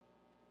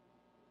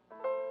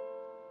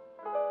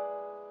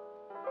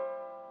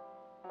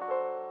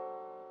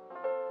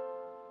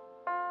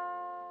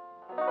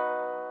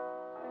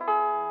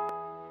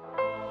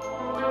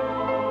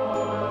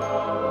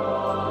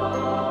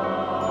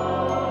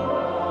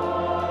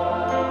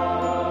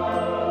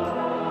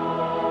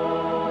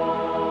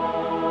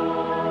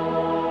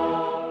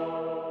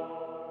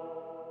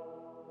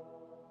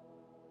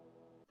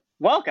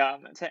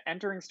Welcome to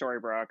Entering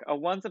Storybrooke, a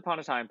Once Upon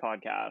a Time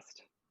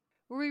podcast.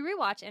 Where we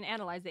rewatch and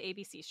analyze the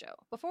ABC show.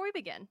 Before we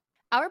begin,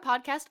 our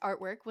podcast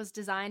artwork was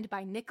designed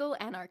by Nickel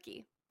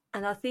Anarchy.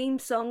 And our theme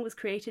song was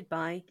created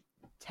by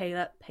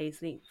Taylor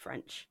Paisley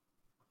French.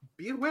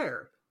 Be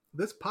aware,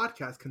 this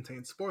podcast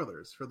contains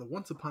spoilers for the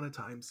Once Upon a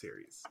Time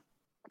series.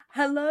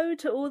 Hello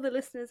to all the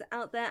listeners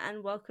out there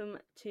and welcome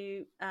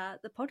to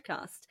the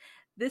podcast.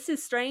 This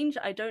is strange.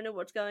 I don't know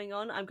what's going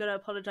on. I'm going to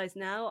apologize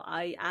now.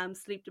 I am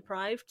sleep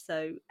deprived,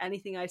 so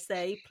anything I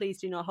say, please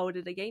do not hold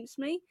it against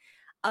me.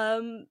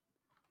 Oh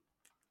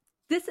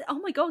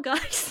my god,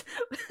 guys.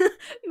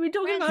 We've been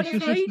talking about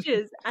it for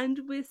ages and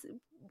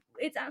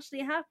it's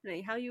actually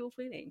happening. How are you all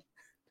feeling?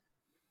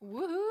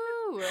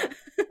 Woohoo!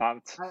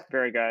 Pumped.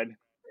 Very good.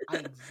 I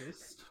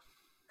exist.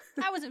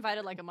 I was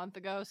invited like a month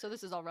ago, so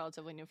this is all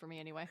relatively new for me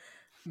anyway.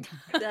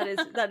 That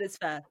is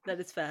fair. That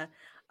is fair.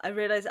 I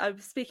realized I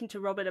was speaking to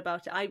Robin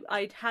about it.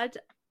 I'd had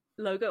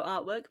logo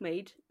artwork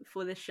made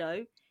for this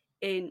show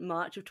in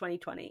March of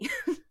 2020.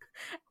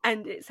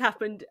 And it's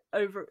happened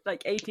over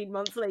like 18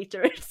 months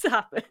later. It's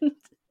happened.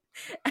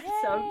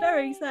 So I'm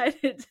very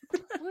excited.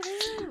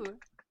 Woohoo!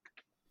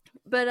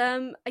 But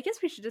I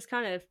guess we should just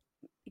kind of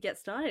get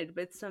started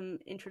with some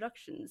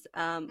introductions.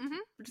 We'll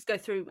just go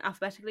through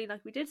alphabetically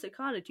like we did. So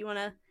Carla, do you want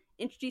to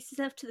introduce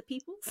yourself to the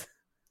peoples?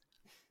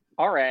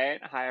 All right.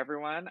 Hi,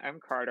 everyone. I'm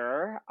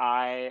Carter.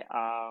 I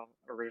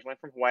originally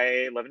from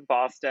Hawaii, live in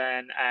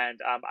Boston, and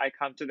I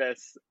come to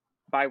this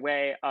by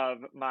way of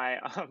my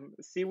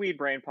Seaweed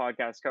Brain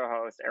podcast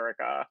co-host,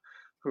 Erica,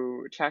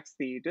 who checks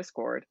the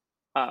Discord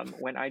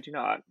when I do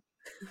not.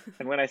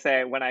 And when I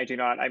say when I do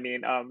not, I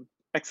mean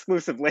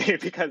exclusively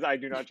because I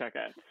do not check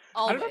it.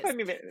 Always. I don't know if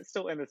I'm even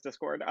still in this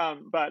Discord,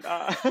 but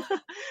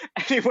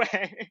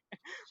anyway,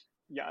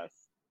 yes,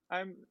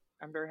 I'm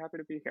very happy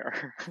to be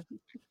here.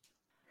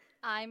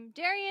 I'm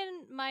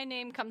Darian. My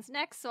name comes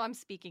next, so I'm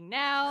speaking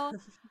now.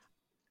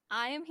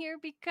 I am here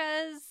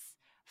because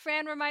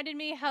Fran reminded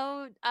me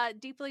how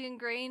deeply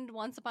ingrained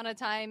Once Upon a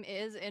Time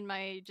is in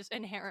my just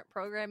inherent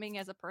programming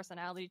as a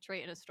personality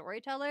trait and a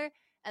storyteller.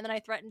 And then I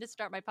threatened to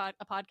start my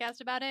a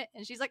podcast about it,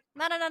 and she's like,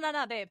 "No,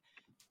 babe,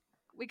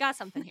 we got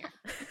something here."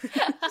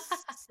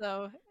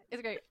 So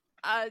it's great.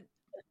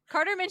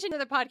 Carter mentioned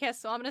other podcasts,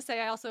 so I'm going to say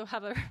I also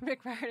have a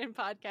Rick Riordan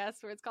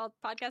podcast where it's called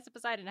Podcast of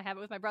Poseidon. I have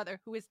it with my brother,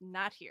 who is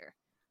not here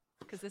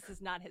because this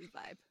is not his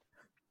vibe.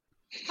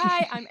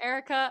 Hi, I'm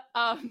Erica.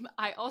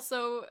 I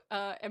also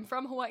am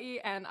from Hawaii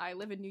and I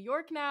live in New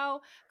York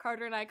now.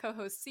 Carter and I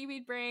co-host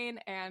Seaweed Brain,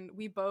 and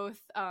we both,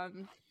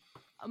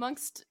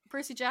 amongst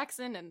Percy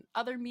Jackson and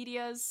other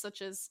medias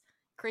such as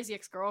Crazy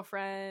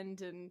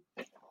Ex-Girlfriend and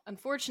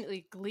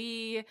unfortunately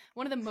Glee,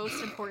 one of the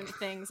most important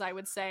things I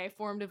would say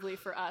formatively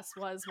for us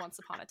was Once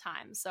Upon a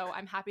Time. So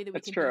I'm happy that we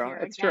can be here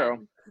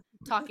again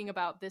talking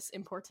about this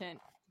important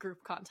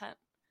group content.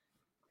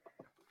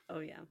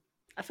 Oh yeah.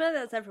 I feel like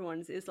that's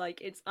everyone's. Is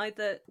like it's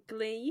either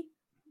Glee,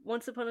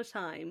 Once Upon a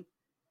Time,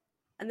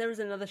 and there was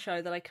another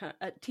show that I can't.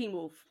 Teen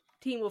Wolf.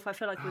 Teen Wolf. I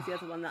feel like was the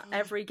other one that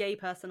every gay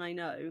person I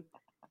know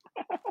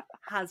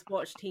has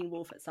watched Teen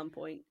Wolf at some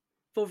point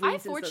for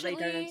reasons that they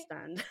don't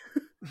understand.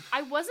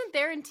 I wasn't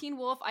there in Teen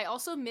Wolf. I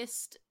also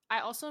missed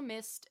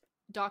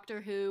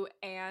Doctor Who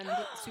and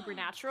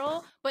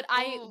Supernatural, but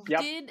I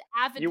did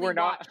avidly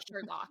watch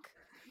Sherlock.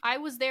 I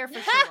was there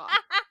for Sherlock.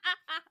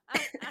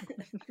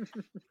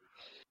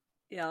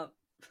 Yeah.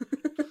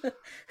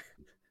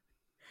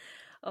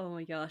 Oh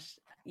my gosh.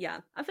 Yeah,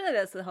 I feel like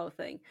that's the whole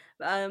thing.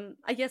 But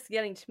I guess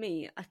getting to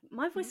me,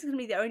 my voice is going to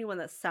be the only one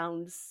that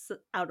sounds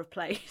out of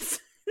place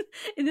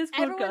in this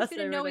podcast. Everyone's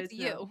going to know it's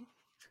you.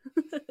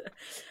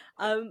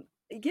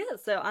 Yeah,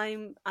 so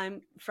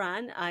I'm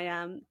Fran. I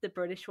am the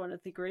British one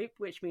of the group,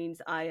 which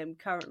means I am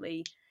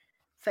currently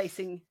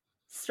facing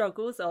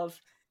struggles of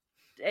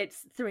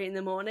it's 3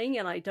 a.m.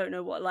 and I don't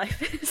know what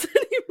life is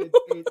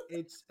anymore.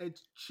 It's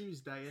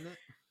Tuesday, isn't it?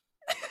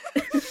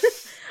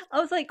 I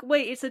was like,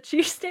 wait, it's a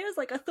Tuesday? I was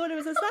like, I thought it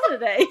was a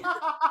Saturday.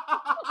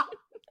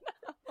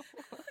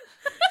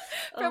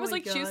 Fran was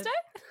like, God. Tuesday?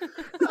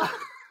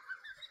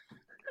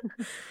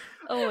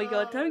 Oh my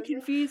god, don't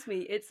confuse me.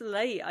 It's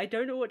late. I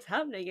don't know what's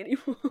happening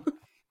anymore.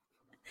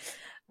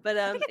 But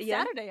I think it's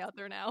Saturday out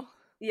there now.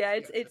 Yeah,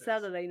 it's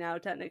Saturday now,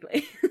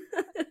 technically.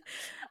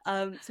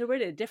 So we're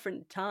at a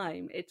different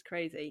time. It's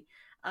crazy.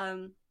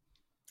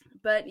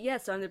 But yeah,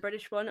 so I'm the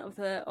British one of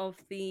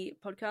the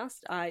podcast.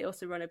 I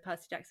also run a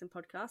Percy Jackson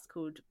podcast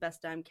called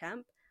Best Damn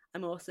Camp.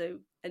 I'm also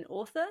an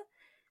author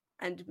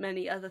and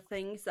many other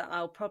things that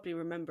I'll probably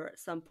remember at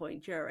some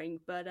point during.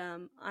 But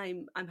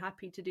I'm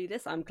happy to do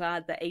this. I'm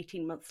glad that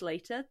 18 months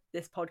later,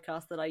 this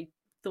podcast that I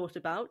thought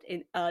about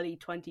in early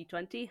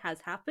 2020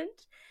 has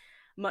happened.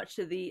 Much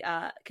to the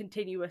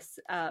continuous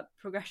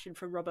progression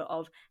from Robert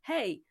of,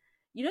 hey,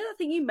 you know that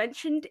thing you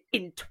mentioned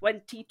in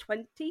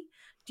 2020?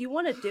 Do you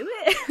want to do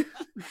it?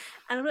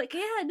 And I'm like,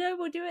 yeah, no,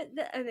 we'll do it.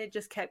 And it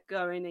just kept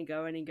going and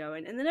going and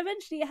going. And then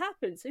eventually it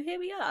happened. So here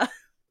we are.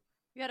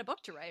 You had a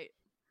book to write.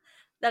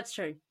 That's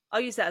true.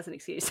 I'll use that as an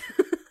excuse.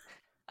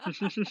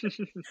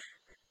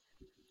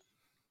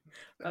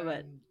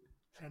 Robert.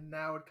 And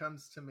now it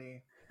comes to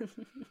me.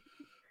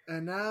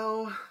 And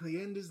now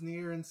the end is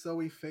near, and so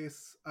we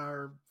face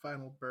our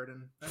final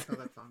burden. That's how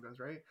that song goes,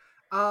 right?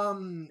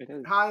 It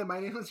is. Hi, my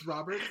name is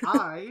Robert.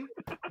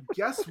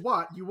 Guess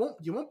what? You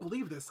won't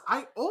believe this.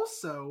 I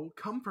also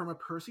come from a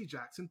Percy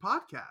Jackson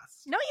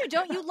podcast. No, you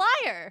don't, you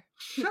liar.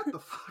 Shut the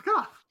fuck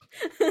up.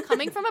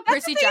 Coming from a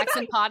Percy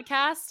Jackson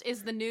podcast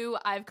is the new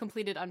I've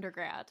completed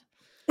undergrad.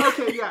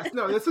 Okay, yes,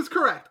 no, this is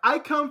correct. I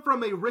come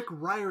from a Rick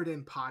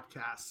Riordan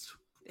podcast.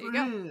 There you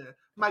go.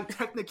 My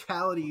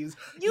technicalities.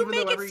 You even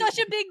though make it such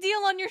a big deal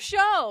on your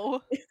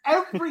show.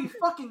 every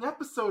fucking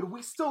episode,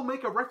 we still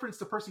make a reference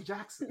to Percy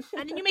Jackson.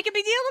 And then you make a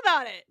big deal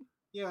about it.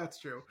 Yeah, that's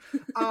true.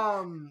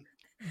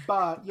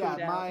 But yeah,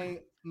 Good out.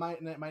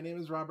 my name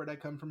is Robert. I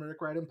come from a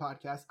Rick Riordan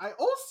podcast. I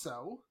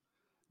also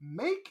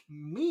make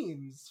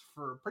memes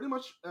for pretty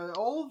much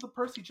all of the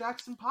Percy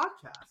Jackson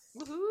podcasts.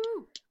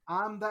 Woohoo!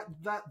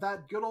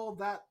 That good old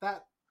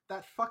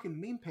that fucking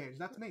meme page.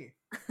 That's me.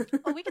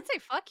 Oh, we can say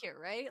fuck here,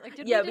 right? Like,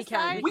 did Yeah, we we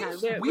can. decide? We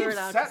can. We've We're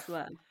allowed set- to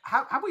swear.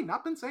 Have we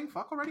not been saying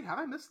fuck already? Have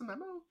I missed the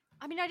memo?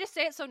 I mean, I just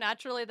say it so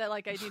naturally that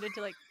like I needed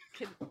to like.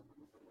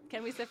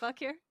 Can we say fuck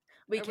here?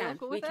 We Are we can. all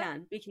cool We with that?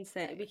 can. We can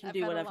say. Okay, We can I've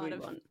do met a whatever lot we of-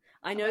 want.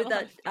 I I've know met a lot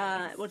that of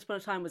feelings. Once Upon a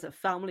Time was a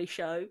family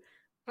show.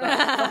 But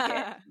fuck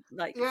it.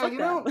 Like, Yeah, fuck you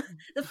them. know-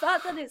 The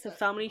fact that it's a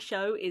family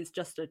show is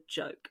just a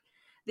joke.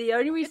 The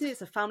only reason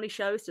it's a family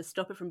show is to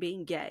stop it from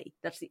being gay.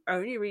 That's the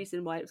only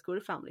reason why it's called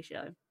a family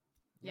show.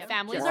 Yeah,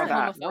 families More are of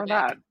that. More of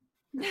that.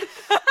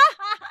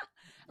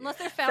 Unless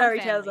they're found Fairy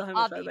tales family,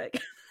 are homophobic.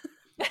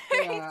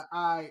 Yeah,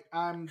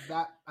 I'm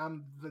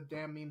the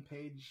damn meme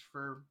page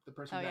for the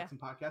Percy Oh, yeah. Jackson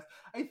podcast.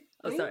 I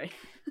Oh, think- sorry.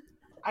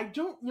 I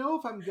don't know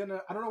if I don't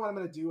know what I'm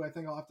gonna do. I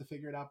think I'll have to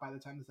figure it out by the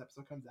time this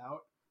episode comes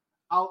out.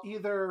 I'll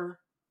either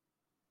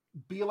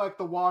be like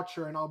the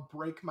Watcher and I'll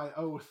break my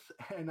oath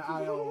and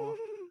I'll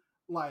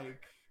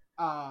like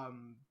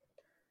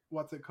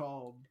what's it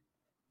called?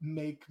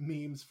 Make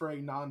memes for a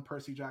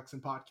non-Percy Jackson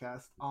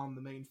podcast on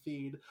the main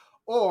feed.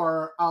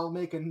 Or I'll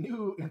make a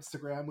new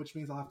Instagram, which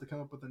means I'll have to come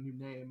up with a new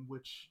name,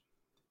 which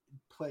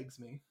plagues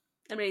me.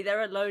 I mean, there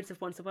are loads of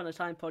Once Upon a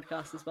Time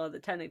podcasts as well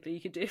that technically you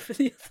could do for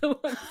the other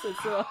ones as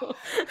well.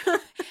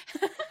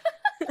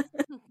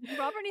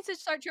 Robert needs to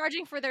start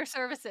charging for their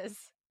services.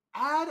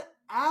 Add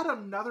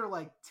another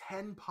like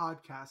 10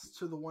 podcasts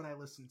to the one I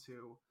listen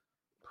to.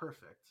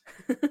 Perfect.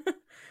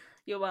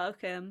 You're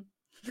welcome.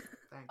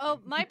 Thank Oh,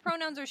 you. my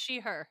pronouns are she,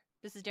 her.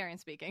 This is Darian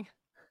speaking.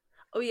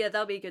 Oh yeah,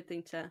 that'll be a good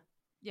thing to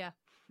Yeah.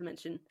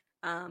 mention.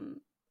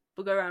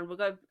 We'll go around. We'll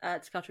go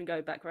to Carter and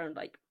go back around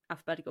like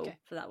alphabetical Okay.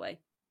 for that way.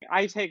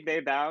 I take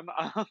they them.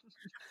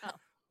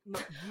 No,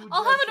 you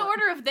I'll have just, an like-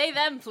 order of they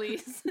them,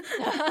 please.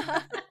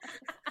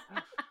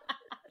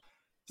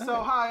 So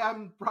hi,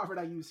 I'm Robert.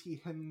 I use he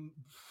him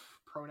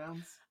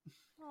pronouns.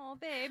 Oh,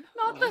 babe.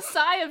 Not the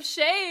sigh of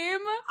shame.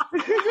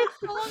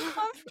 So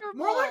uncomfortable.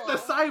 More like the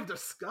sigh of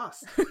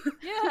disgust.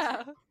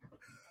 Yeah.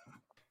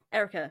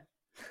 Erica.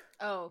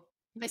 Oh,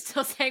 am I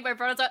still saying my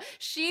pronouns?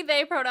 She,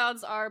 they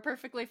pronouns are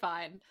perfectly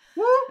fine.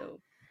 Woo! Cool.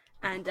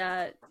 And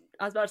I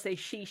was about to say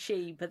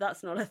she, but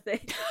that's not a thing.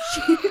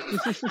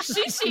 She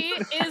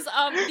is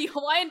the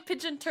Hawaiian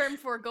pidgin term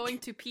for going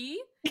to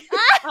pee.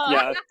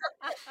 Yes.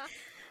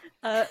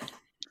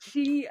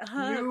 She,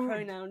 her You-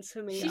 pronouns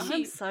for me. She, I'm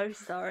she. so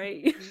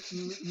sorry.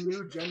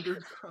 New gender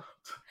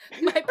dropped.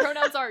 My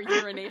pronouns are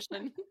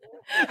urination.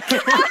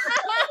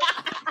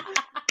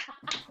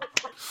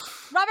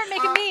 Robert,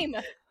 make a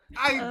meme.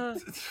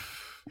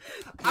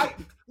 I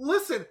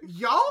listen,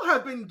 y'all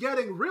have been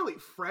getting really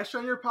fresh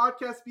on your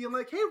podcast, being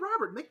like, hey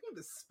Robert, make me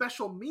this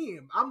special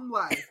meme. I'm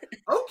like,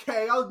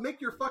 okay, I'll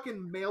make your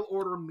fucking mail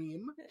order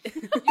meme.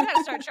 You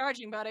gotta start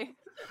charging, buddy.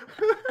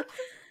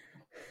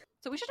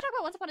 So we should talk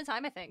about Once Upon a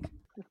Time, I think.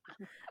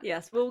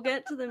 Yes, we'll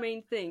get to the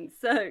main thing.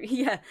 So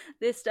yeah,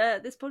 this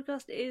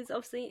podcast is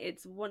obviously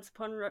it's Once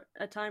Upon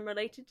a Time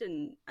related,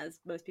 and as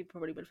most people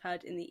probably would have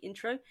heard in the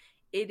intro,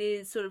 it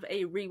is sort of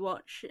a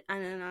rewatch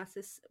and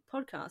analysis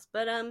podcast.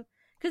 But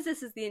because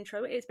this is the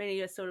intro, it is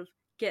mainly a sort of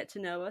get to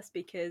know us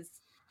because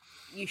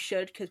you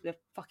should, because we're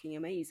fucking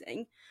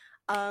amazing.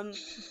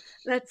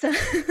 Let's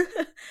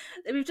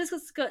we've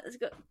just got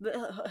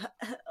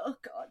oh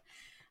god.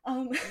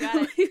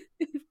 Got it.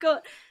 We've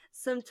got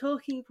some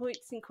talking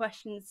points and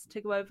questions to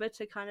go over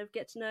to kind of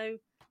get to know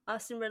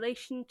us in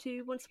relation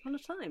to Once Upon a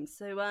Time.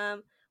 So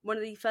one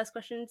of the first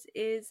questions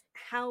is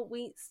how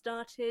we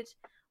started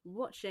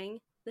watching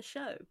the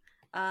show.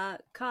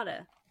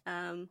 Carter,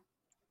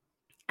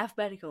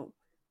 alphabetical.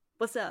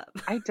 What's up?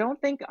 I don't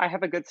think I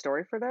have a good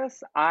story for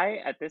this. I,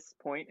 at this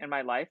point in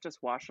my life,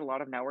 just watched a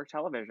lot of network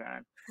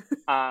television.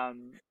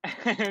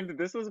 And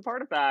this was a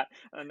part of that.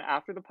 And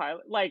after the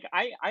pilot, like,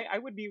 I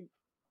would be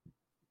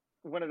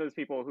one of those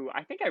people who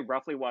I think I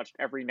roughly watched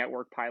every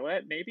network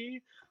pilot,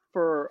 maybe,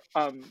 for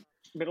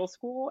middle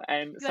school.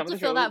 And You some have of to the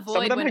fill shows, that some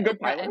of void them when had good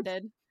Oprah pilots.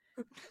 ended.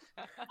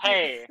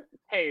 Hey,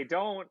 we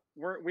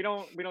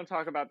don't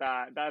talk about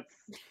that. That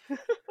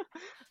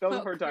was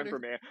a hard time for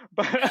me.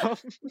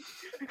 But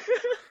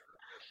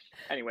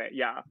anyway,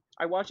 yeah,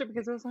 I watched it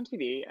because it was on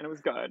TV and it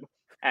was good,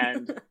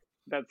 and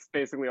That's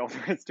basically all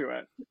there is to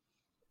it.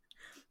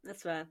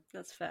 That's fair.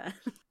 That's fair.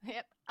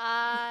 Yep.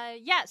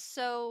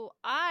 So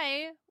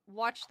I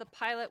watched the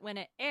pilot when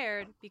it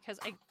aired because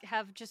I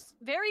have just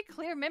very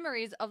clear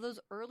memories of those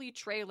early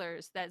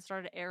trailers that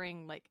started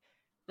airing like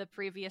the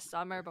previous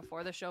summer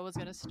before the show was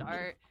going to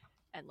start,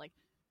 and like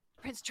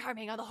Prince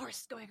Charming on the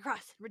horse going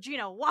across,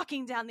 Regina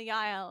walking down the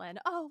aisle, and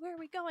oh, where are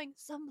we going?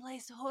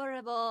 Someplace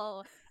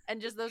horrible.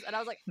 And just those, and I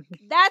was like,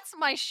 that's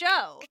my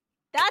show.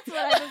 That's what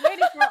I've been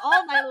waiting for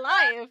all my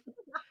life.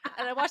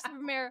 And I watched the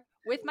premiere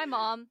with my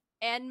mom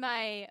and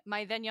my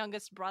then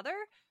youngest brother,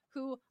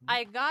 who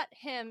I got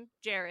him,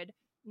 Jared,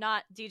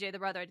 not DJ the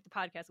brother I did the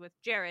podcast with,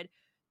 Jared,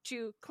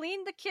 to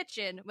clean the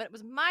kitchen when it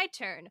was my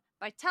turn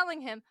by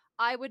telling him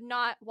I would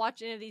not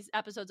watch any of these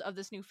episodes of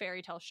this new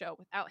fairy tale show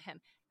without him.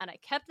 And I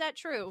kept that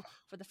true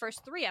for the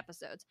first 3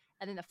 episodes.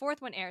 And then the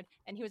 4th one aired,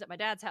 and he was at my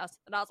dad's house,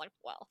 and I was like,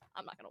 well,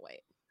 I'm not going to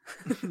wait.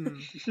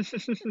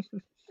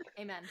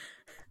 Amen.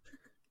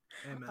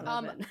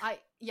 Amen.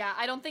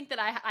 I don't think that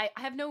I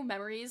have no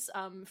memories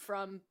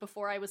from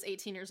before I was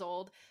 18 years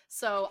old,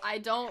 so I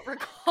don't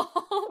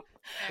recall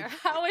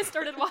how I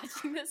started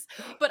watching this,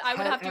 but I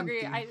would have to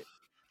agree.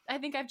 I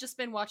think I've just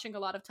been watching a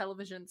lot of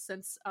television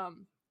since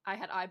I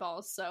had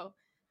eyeballs, so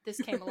this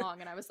came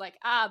along and I was like,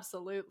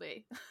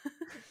 absolutely.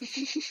 I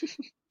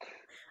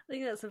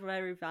think that's a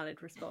very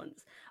valid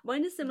response.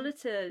 Mine is similar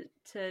to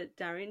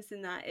Darian's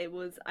in that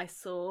I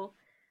saw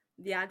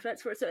the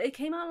adverts for it. So it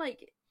came out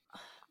like,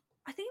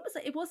 I think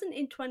it wasn't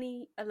in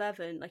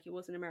 2011 like it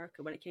was in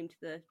America when it came to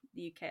the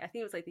UK. I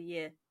think it was like the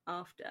year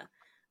after,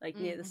 like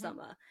near the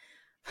summer.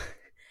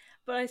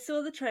 But I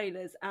saw the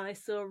trailers and I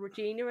saw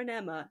Regina and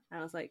Emma and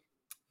I was like,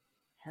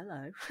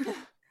 hello.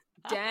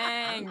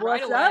 Dang.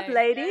 What's right up, away.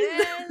 ladies?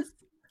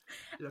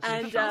 Yes.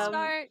 And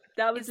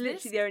that was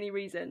literally the only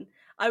reason.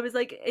 I was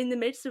like in the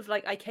midst of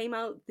like, I came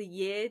out the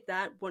year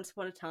that Once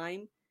Upon a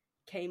Time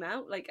came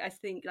out, like I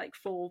think like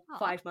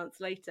 4-5 months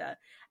later,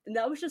 and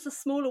that was just a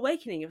small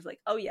awakening. It was like,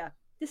 oh yeah,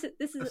 this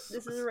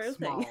is a real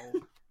thing.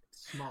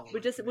 Small.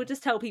 We'll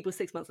just tell people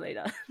 6 months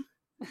later.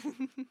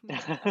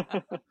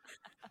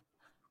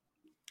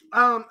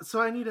 So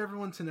I need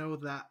everyone to know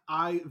that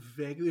I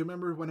vaguely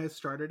remember when I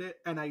started it,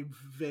 and I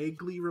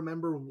vaguely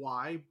remember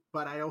why,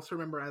 but I also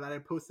remember that I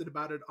posted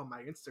about it on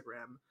my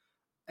Instagram,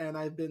 and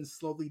I've been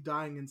slowly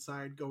dying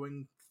inside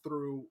going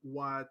through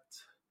what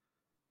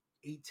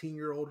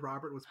 18-year-old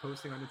Robert was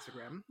posting on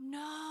Instagram.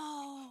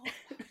 No! Why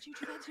would you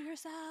do that to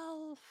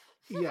yourself?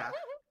 Yeah.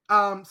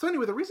 So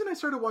anyway, the reason I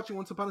started watching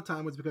Once Upon a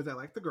Time was because I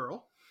liked the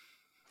girl,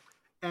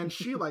 and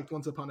she liked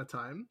Once Upon a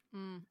Time,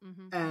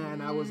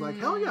 and I was like,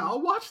 hell yeah,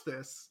 I'll watch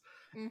this.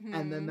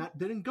 And then that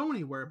didn't go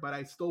anywhere, but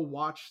I still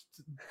watched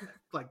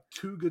like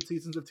 2 good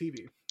seasons of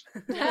TV.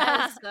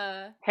 Yes,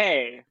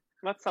 Hey,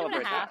 let's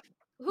celebrate 2.5. that.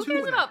 Who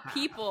cares about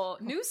people?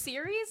 New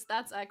series?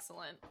 That's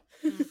excellent.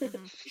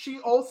 She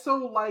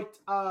also liked,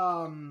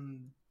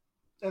 and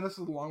this is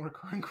a long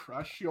recurring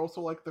crush, she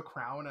also liked The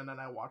Crown, and then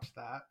I watched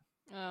that.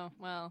 Oh,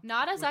 well.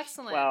 Not as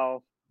excellent.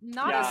 Well,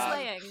 not as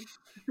slaying.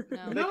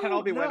 No. they can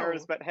all be No.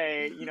 winners, but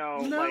hey,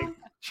 like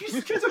she's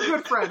a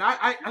good friend.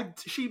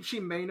 She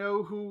may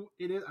know who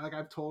it is. Like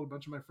I've told a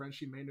bunch of my friends,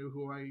 she may know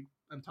who I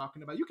am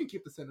talking about. You can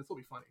keep this in. This will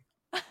be funny.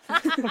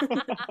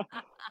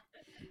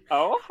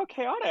 oh, how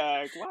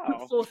chaotic!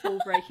 Wow. Fourth wall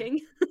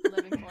breaking.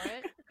 Living for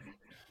it.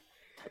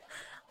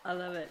 I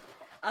love it.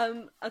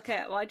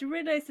 Okay, well, I did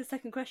realize the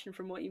second question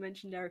from what you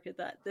mentioned, Erica,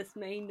 that this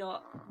may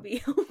not be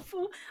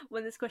helpful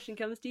when this question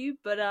comes to you,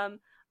 but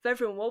for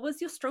everyone, what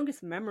was your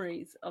strongest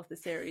memories of the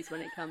series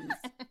when it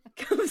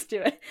comes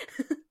to it?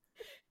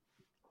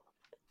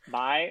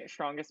 My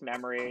strongest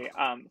memory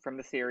from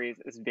the series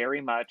is very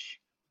much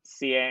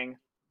seeing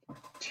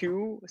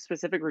 2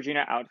 specific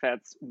Regina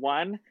outfits.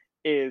 One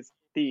is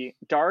the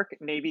dark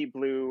navy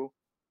blue,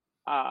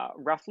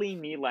 roughly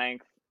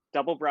knee-length,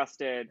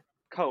 double-breasted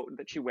coat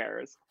that she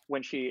wears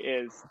when she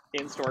is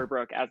in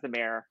Storybrooke as the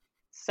mayor.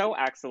 So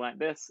excellent.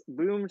 This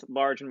loomed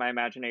large in my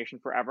imagination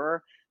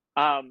forever.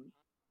 I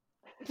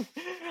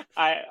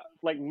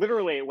like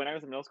literally when I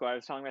was in middle school, I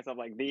was telling myself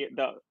like the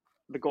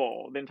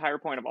goal, the entire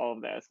point of all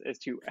of this is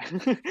to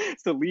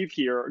leave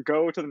here,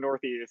 go to the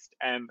Northeast,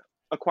 and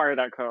acquire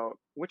that coat,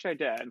 which I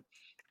did.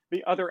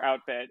 The other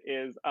outfit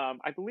is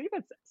I believe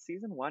it's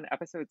season 1,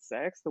 episode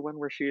 6, the one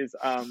where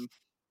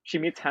she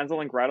meets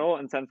Hansel and Gretel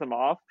and sends them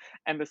off,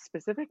 and the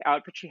specific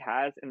outfit she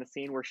has in the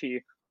scene where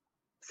she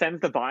sends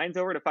the vines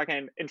over to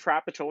fucking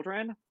entrap the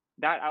children.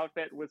 That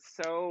outfit was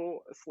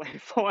so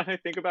slayful, and I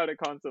think about it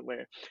constantly.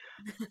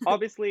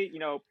 Obviously,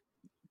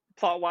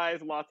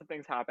 plot-wise, lots of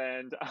things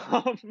happened.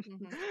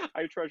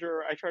 I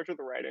treasure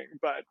the writing,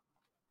 but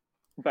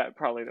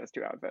probably those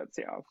 2 outfits,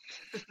 yeah.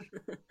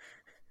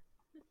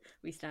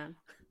 We stand.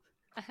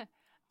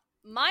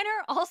 Mine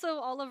are also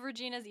all of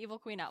Regina's Evil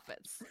Queen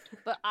outfits,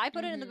 but I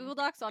put it in the Google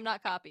Doc, so I'm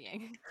not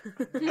copying.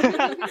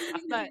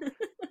 But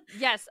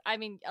yes, I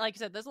mean, like you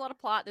said, there's a lot of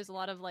plot. There's a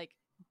lot of like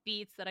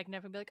beats that I can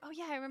never be like, oh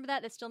yeah, I remember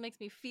that. That still makes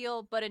me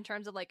feel. But in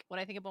terms of like when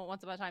I think about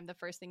Once Upon a Time, the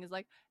first thing is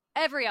like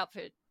every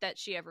outfit that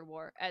she ever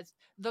wore, as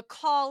the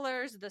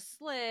collars, the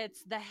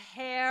slits, the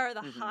hair,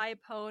 the high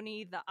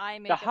pony, the eye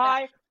makeup. The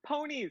high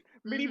ponies,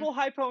 medieval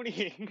high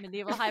pony.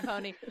 Medieval high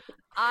pony.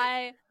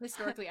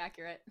 Historically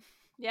accurate.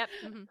 Yep.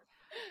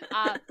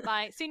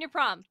 My senior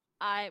prom,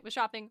 I was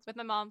shopping with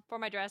my mom for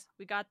my dress.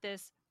 We got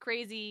this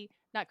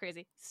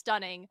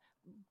stunning,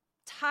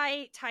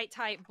 tight,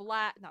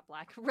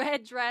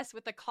 red dress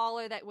with the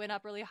collar that went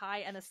up really high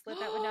and the slit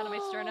that went down to my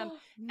sternum,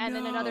 and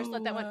then another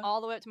slit that went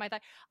all the way up to my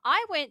thigh.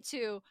 I went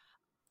to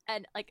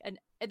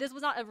this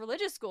was not a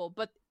religious school,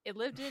 but it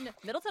lived in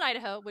Middleton,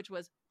 Idaho, which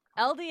was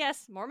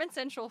LDS Mormon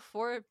Central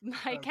for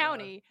my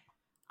county.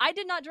 God. I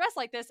did not dress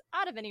like this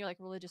out of any like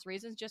religious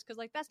reasons, just because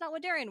like that's not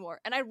what Darian wore.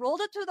 And I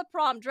rolled up to the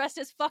prom dressed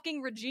as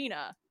fucking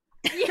Regina.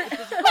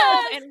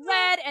 Yes! And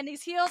red and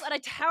these heels, and I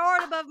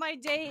towered above my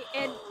date,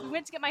 and we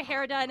went to get my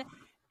hair done,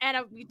 and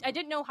I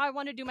didn't know how I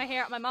wanted to do my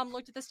hair. My mom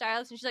looked at the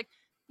stylist and she's like,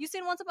 "You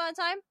seen Once Upon a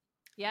Time?"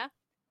 "Yeah."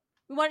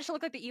 "We wanted to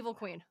look like the evil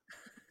queen."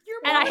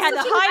 And I had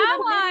the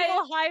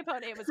high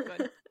pony. It was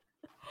good.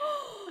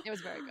 It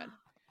was very good.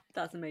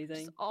 That's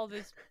amazing. Just all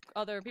these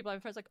other people I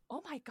have friends like,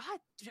 "Oh my god,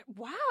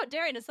 wow,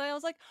 Darian." And so I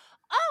was like,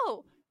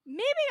 "Oh,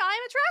 maybe I'm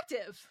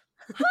attractive."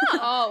 Huh.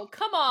 Oh,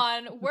 come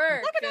on,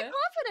 work. Look at that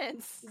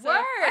confidence.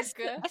 Work.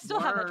 I still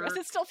have my dress.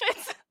 It still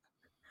fits.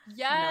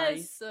 Yes.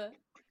 Nice.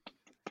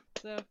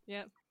 So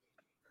yeah.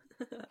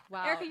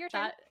 Wow. Erica, your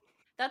turn.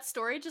 That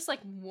story just like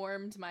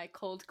warmed my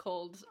cold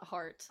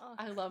heart. Oh,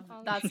 I love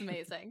that's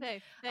amazing.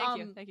 Thank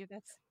you.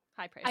 That's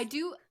high praise.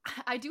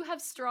 I do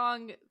have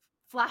strong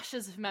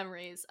flashes of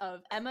memories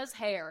of Emma's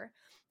hair.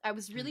 I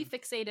was really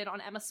fixated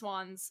on Emma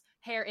Swan's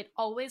hair. It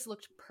always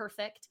looked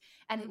perfect,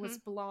 and it was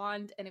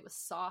blonde, and it was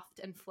soft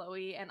and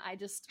flowy, and I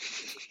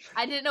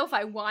didn't know if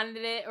I wanted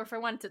it or if I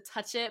wanted to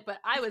touch it, but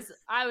I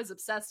was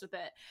obsessed with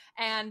it.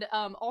 And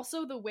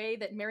also the way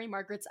that Mary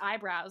Margaret's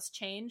eyebrows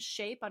change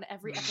shape on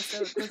every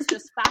episode was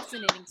just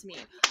fascinating to me.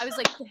 I was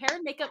like, the hair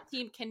and makeup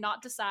team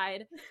cannot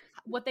decide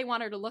what they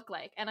want her to look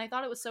like, and I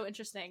thought it was so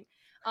interesting.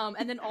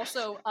 And then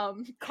also,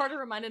 Carter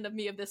reminded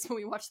me of this when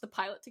we watched the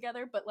pilot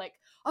together, but like,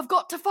 I've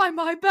got to find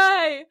my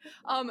bae!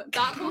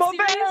 That whole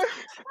series.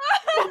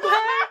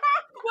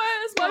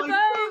 Where's my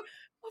bae?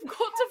 I've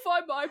got to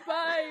find my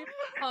bae!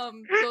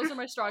 Those are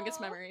my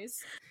strongest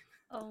memories.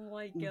 Oh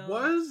my god.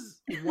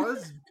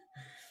 Was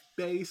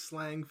bae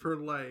slang for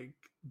like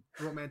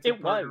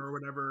romantic partner or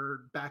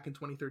whatever back in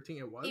 2013?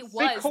 It was.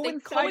 They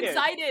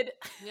coincided.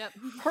 Yep.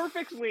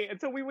 Perfectly. And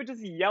so we would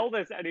just yell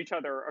this at each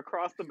other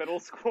across the middle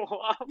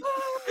school.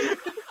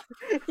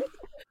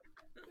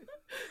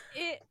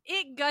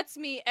 It guts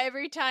me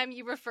every time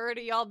you refer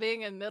to y'all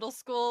being in middle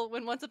school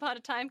when Once Upon a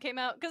Time came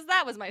out, because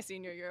that was my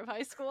senior year of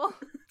high school.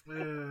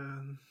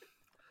 For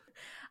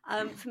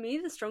me,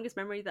 the strongest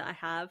memory that I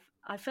have,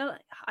 I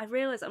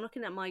realized I'm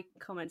looking at my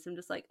comments, I'm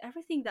just like,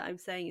 everything that I'm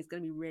saying is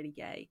going to be really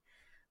gay.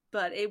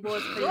 But it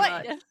was pretty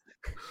much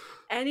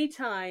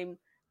anytime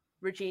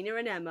Regina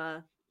and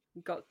Emma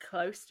got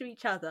close to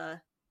each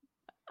other,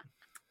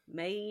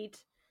 made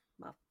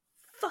my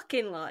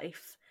fucking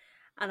life.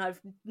 And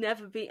I've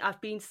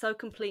been so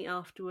complete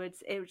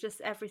afterwards. It was just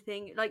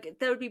everything. Like,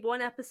 there would be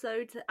one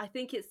episode, I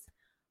think it's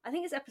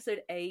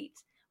episode 8,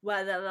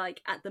 where they're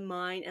like at the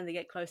mine and they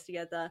get close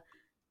together.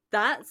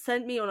 That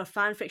sent me on a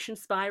fanfiction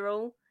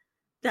spiral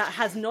that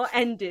has not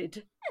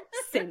ended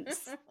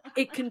since.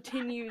 It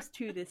continues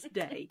to this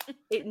day.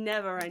 It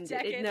never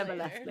ended. It never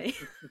left me.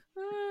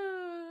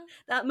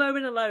 That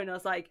moment alone, I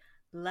was like,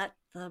 let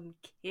them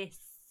kiss,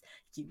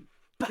 you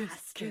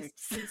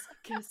bastards.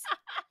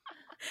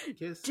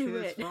 Kiss,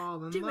 Do kiss, it.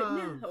 fall in Do love.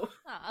 it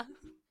now.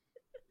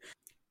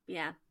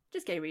 Yeah,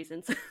 just gay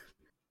reasons.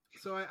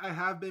 So I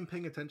have been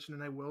paying attention,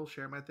 and I will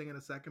share my thing in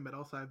a second, but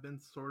also I've been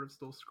sort of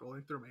still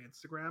scrolling through my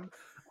Instagram.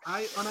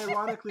 I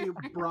unironically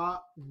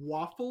brought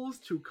waffles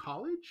to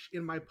college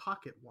in my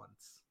pocket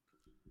once.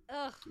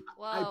 Ugh,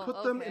 whoa, I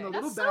put them in a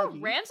little That's so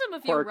baggie. random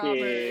of you, Quirky.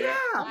 Robert.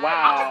 Yeah,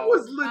 Wow. I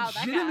was Wow,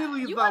 that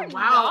legitimately You the are wow.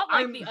 not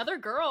like the other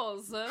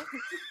girls.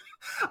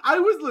 I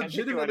was Can't take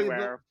you legitimately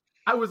anywhere.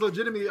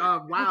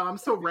 wow, I'm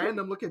so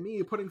random. Look at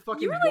me putting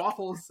fucking were, like,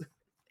 waffles.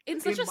 In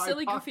such In a my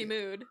silly, pocket. goofy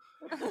mood.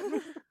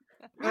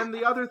 And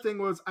the other thing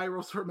was, I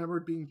also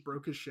remembered being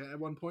broke as shit at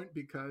one point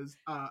because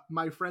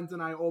my friends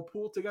and I all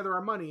pooled together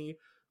our money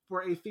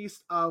for a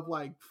feast of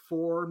like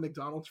 4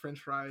 McDonald's French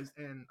fries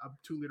and a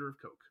 2-liter of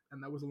Coke,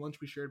 and that was a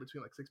lunch we shared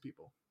between like 6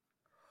 people.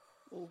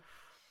 Oof.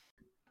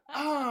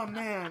 Oh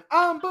man,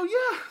 but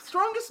yeah,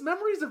 strongest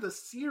memories of the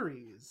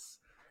series,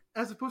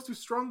 as opposed to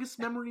strongest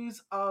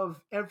memories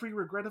of every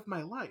regret of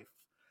my life.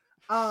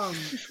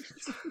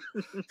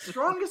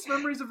 Strongest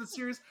memories of the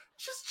series,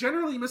 just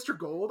generally Mr.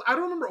 Gold. I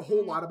don't remember a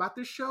whole lot about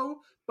this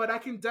show, but I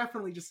can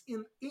definitely just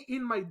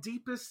in my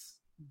deepest,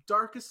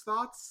 darkest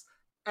thoughts,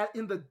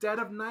 in the dead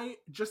of night,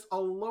 just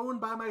alone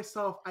by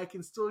myself, I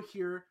can still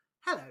hear,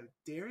 "Hello,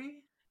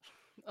 dearie."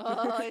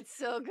 Oh, it's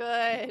so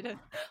good.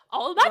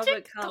 All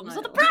magic Robert comes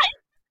with a Carlyle. price.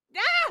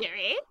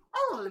 Gary.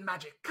 All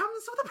magic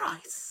comes with a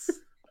price.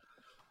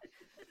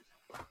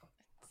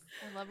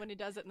 I love when he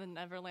does it in the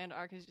Neverland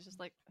arc. He's just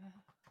like,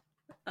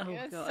 Oh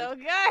it's god, so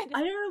good. I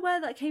don't know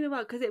where that came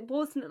about because it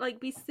wasn't like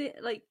we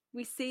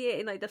see it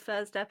in like the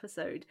first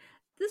episode.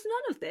 There's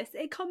none of this.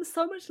 It comes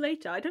so much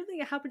later. I don't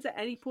think it happens at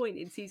any point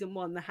in season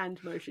 1. The hand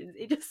motions,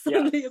 it just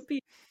suddenly Yes.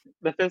 appears.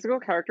 The physical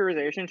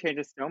characterization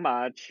changes so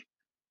much.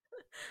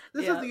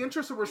 This Yeah. is the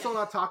intro, so we're still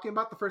not talking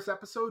about the first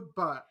episode,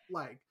 but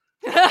like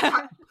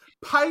Yeah.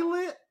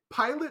 pilot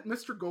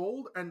Mr.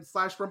 Gold and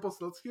 /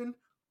 Rumpelstiltskin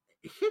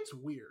hits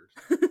weird.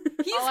 He's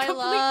Oh, I complete.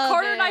 love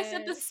Carter and I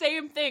said it. the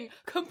same thing.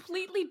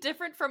 Completely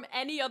different from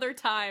any other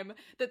time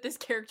that this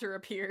character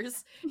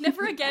appears.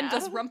 Never again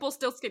does Yeah.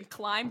 Rumpelstiltskin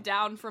climb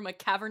down from a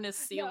cavernous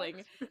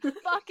ceiling.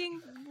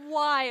 Fucking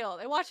wild.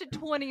 I watched it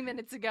 20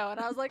 minutes ago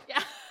and I was like,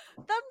 Yeah.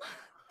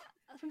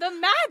 the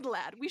Mad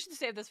Lad. We should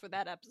save this for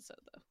that episode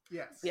though.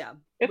 Yes. Yeah,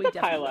 It's we a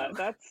definitely pilot.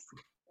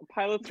 will.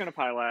 Pilot's gonna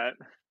pilot.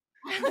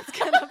 Let's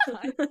get up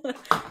fine.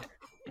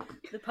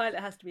 The pilot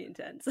has to be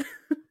intense.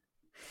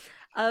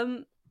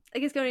 I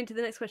guess going into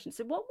the next question.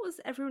 So, what was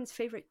everyone's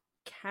favorite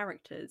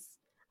characters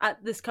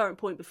at this current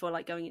point before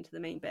like going into the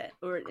main bit,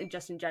 or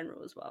just in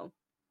general as well?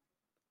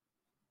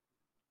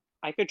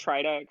 I could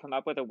try to come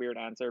up with a weird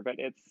answer, but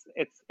it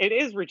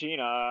is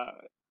Regina,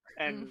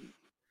 and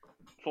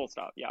full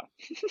stop. Yeah.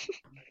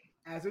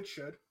 As it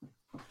should.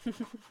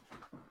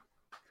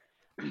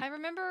 I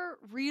remember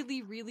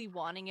really, really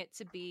wanting it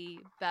to be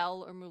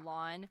Belle or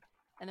Mulan.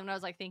 And then when I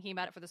was like thinking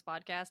about it for this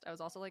podcast, I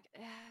was also like,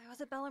 was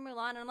it Belle or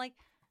Mulan? And I'm like,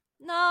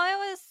 no,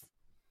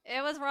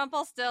 it was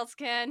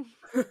Rumpelstiltskin.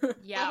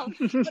 Yeah.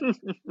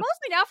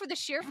 Mostly now for the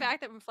sheer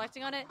fact that I'm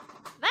reflecting on it,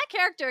 that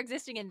character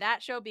existing in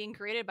that show being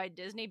created by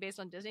Disney based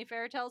on Disney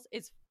fairy tales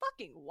is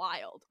fucking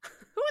wild.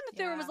 Who in the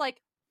theory was Yeah.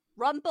 like,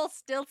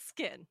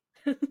 Rumpelstiltskin?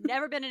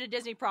 Never been in a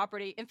Disney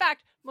property. In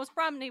fact, most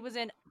prominently was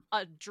in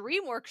a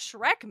DreamWorks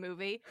Shrek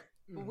movie.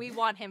 We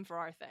want him for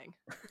our thing.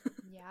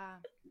 Yeah.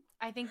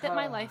 I think that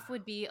my life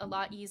would be a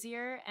lot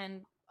easier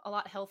and a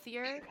lot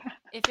healthier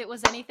if it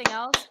was anything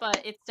else,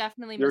 but it's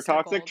definitely Your Mr.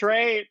 toxic Gold.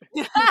 trait.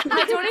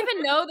 I don't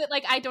even know that,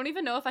 like, I don't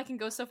even know if I can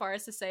go so far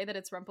as to say that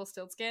it's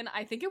Rumpelstiltskin.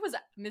 I think it was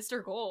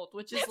Mr. Gold,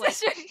 which is like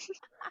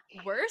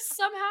worse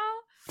somehow.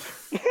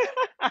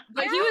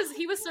 But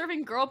he was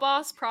serving girl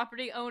boss,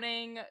 property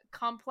owning,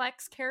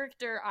 complex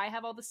character. I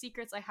have all the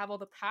secrets, I have all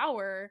the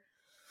power.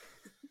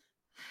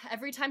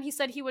 Every time he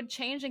said he would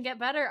change and get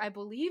better, I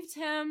believed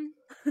him.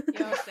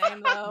 Yo,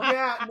 same though.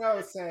 Yeah, no,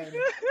 same.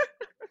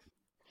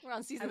 We're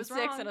on season was 6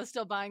 wrong. and I'm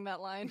still buying that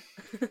line.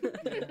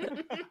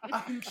 I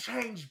can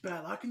change,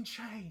 Belle. I can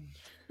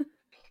change.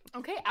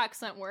 Okay,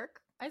 accent work.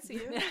 I see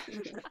you.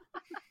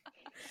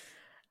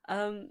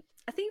 I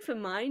think for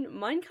mine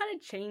kind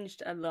of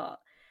changed a lot.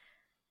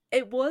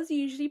 It was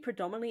usually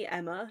predominantly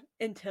Emma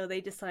until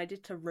they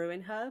decided to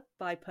ruin her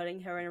by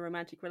putting her in a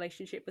romantic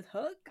relationship with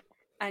Hook,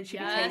 and she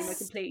became a Yes.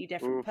 completely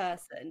different Oof.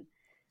 person.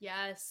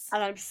 Yes.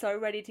 And I'm so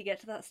ready to get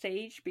to that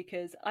stage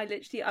because I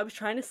was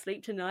trying to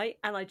sleep tonight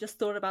and I just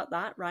thought about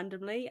that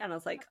randomly and I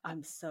was like,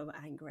 I'm so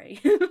angry.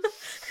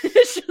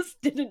 It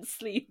just didn't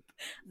sleep.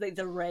 Like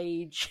the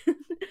rage.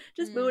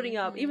 Just building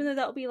up. Even though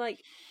that'll be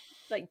like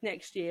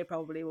next year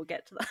probably we'll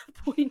get to that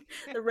point.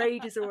 The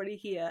rage is already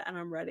here and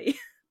I'm ready.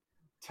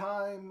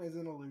 Time is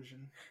an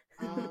illusion.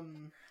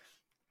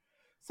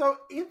 So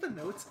in the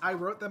notes, I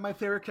wrote that my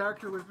favorite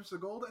character was Mr.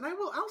 Gold, and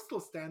I'll still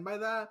stand by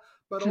that.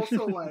 But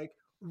also, like,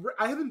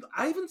 I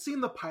haven't seen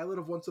the pilot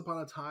of Once Upon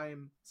a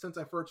Time since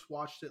I first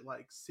watched it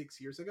like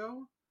 6 years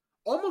ago,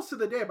 almost to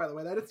the day. By the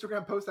way, that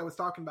Instagram post I was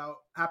talking about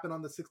happened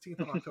on the 16th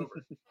of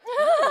October.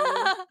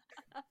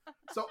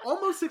 So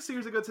almost 6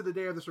 years ago to the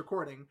day of this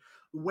recording,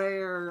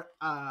 where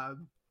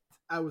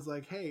I was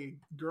like, hey,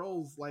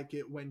 girls like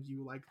it when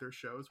you like their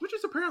shows, which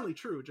is apparently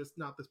true, just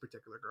not this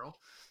particular girl.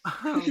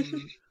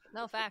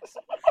 No facts.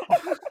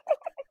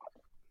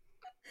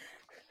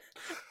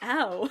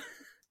 Ow.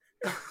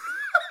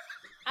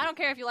 I don't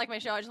care if you like my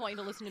show. I just want you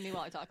to listen to me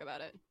while I talk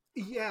about it.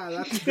 Yeah,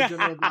 that's the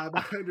general vibe.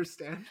 I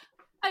understand.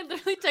 I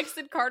literally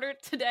texted Carter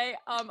today.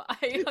 I hung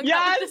out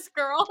Yes! with this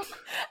girl,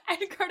 and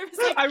Carter was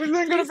like, I wasn't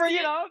 "Do gonna you bring see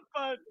it up,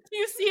 but Do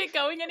you see it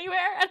going anywhere?"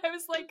 And I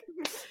was like,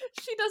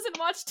 "She doesn't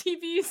watch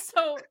TV,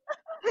 so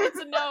it's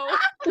a no."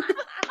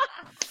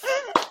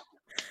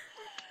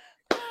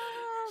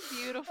 Oh,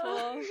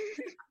 beautiful.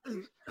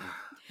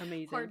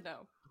 Amazing. Hard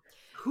no.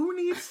 Who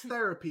needs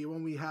therapy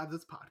when we have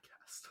this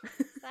podcast?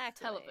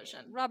 Exactly.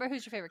 Television. Robert,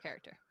 who's your favorite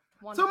character?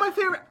 So my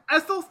favorite, I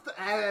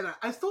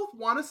still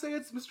want to say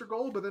it's Mr.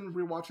 Gold, but then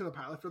rewatching the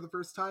pilot for the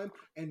first time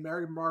and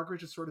Mary Margaret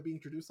just sort of being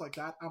introduced like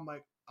that, I'm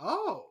like,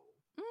 oh,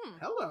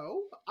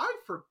 hello. I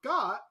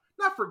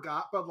not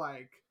forgot, but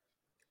like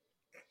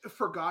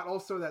forgot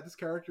also that this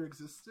character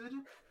existed.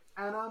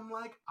 And I'm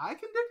like, I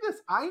can dig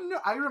this.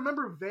 I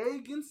remember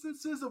vague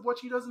instances of what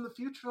she does in the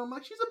future. And I'm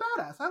like, she's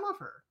a badass. I love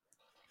her.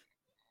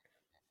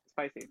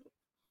 spicy.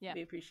 Yeah.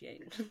 We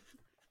appreciate it.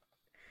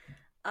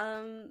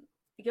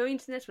 Going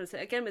into the next one, so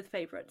again with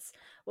favorites,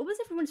 what was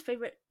everyone's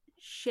favorite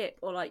ship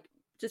or like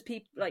just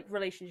people like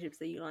relationships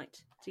that you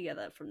liked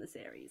together from the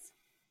series?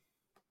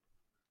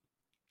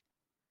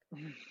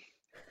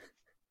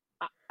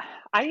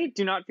 I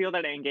do not feel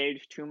that I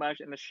engage too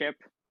much in the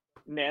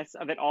shipness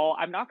of it all.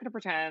 I'm not going to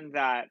pretend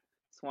that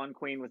Swan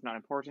Queen was not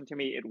important to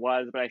me. It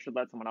was, but I should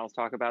let someone else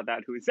talk about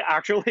that who's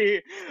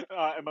actually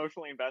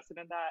emotionally invested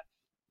in that.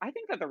 I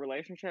think that the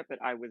relationship that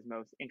I was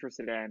most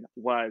interested in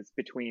was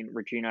between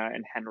Regina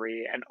and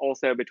Henry, and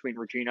also between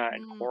Regina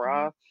and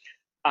Cora.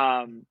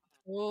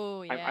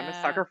 Oh, yeah. I'm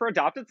a sucker for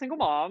adopted single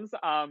moms.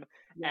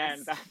 Yes.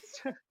 And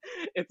that's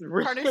it's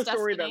really Carter's a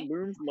story destiny. that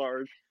looms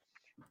large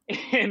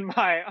in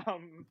my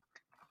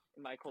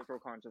cultural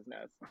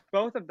consciousness.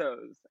 Both of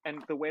those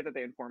and the way that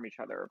they inform each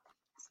other.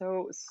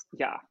 So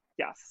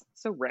yes,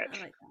 so rich.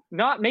 I like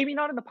that. Maybe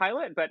not in the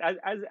pilot, but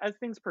as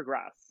things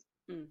progress,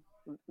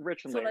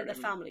 rich and So layered like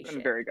the family and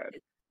ship. very good.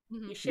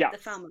 You ship the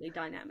family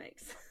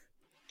dynamics.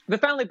 The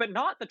family, but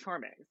not the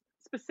Charmings.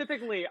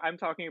 Specifically, I'm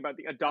talking about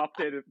the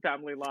adopted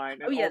family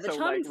line, and the also like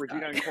Charmings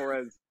Regina suck. and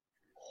Cora's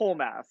whole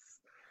mess.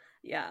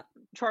 Yeah.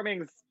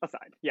 Charmings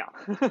aside, yeah.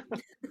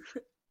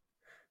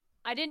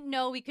 I didn't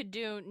know we could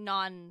do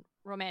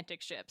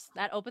non-romantic ships.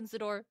 That opens the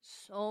door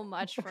so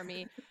much for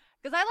me.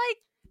 Because I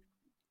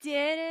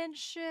didn't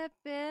ship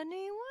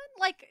anyone.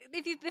 Like,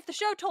 if the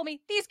show told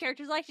me these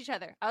characters liked each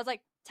other, I was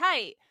like,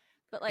 tight.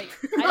 But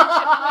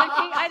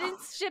I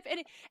didn't ship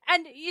any.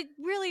 And it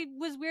really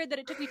was weird that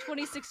it took me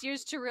 26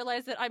 years to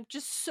realize that I'm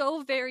just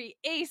so very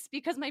ace,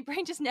 because my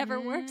brain just never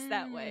works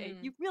that way.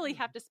 You really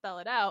have to spell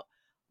it out.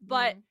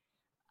 But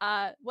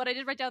what I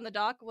did write down in the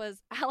doc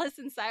was Alice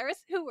and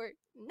Cyrus, who were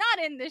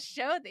not in this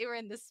show. They were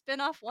in the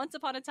spin-off Once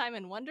Upon a Time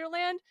in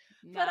Wonderland.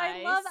 Nice. But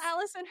I love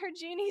Alice and her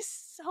genie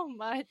so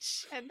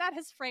much. And that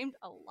has framed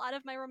a lot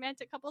of my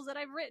romantic couples that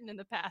I've written in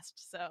the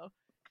past. So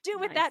do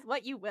with that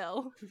what you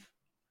will.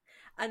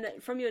 And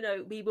from your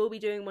note, we will be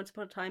doing Once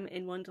Upon a Time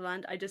in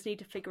Wonderland. I just need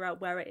to figure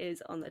out where it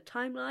is on the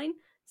timeline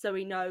so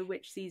we know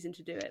which season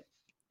to do it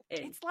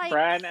in. It's like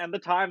Bren and the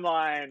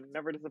timeline,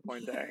 never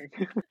disappointing.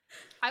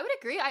 I would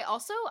agree. I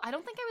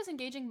don't think I was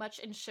engaging much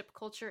in ship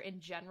culture in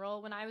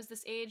general when I was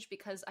this age,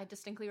 because I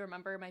distinctly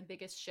remember my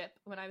biggest ship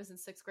when I was in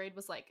 6th grade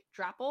was like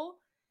Drapple.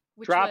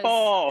 Which was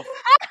Draco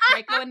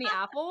and the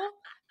Apple.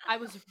 I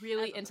was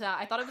really into that.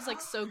 I thought it was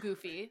like so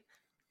goofy.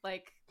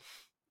 Like,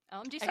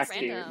 just XD,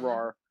 random.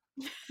 roar.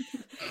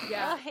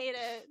 Yeah, I hate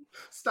it.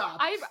 Stop.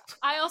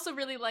 I also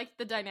really liked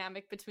the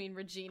dynamic between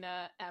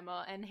Regina,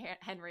 Emma, and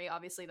Henry.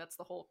 Obviously, that's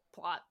the whole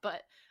plot,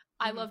 but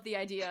I love the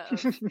idea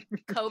of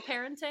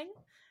co-parenting.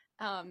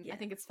 I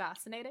think it's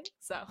fascinating.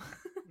 So,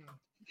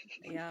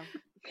 yeah,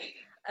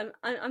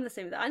 I'm the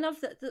same with that. I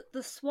love that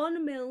the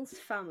Swan Mills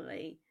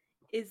family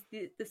is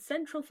the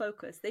central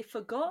focus.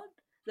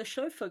 The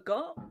show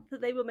forgot that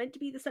they were meant to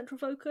be the central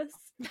focus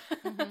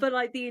for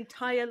like the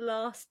entire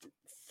last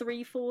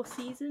 3-4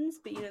 seasons,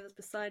 but that's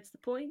besides the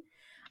point.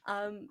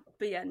 But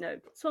yeah, no,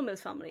 Swan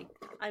Mills family,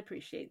 I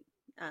appreciate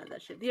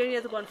that shit. The only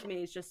other one for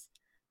me is just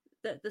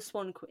the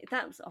Swan Queen.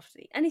 That was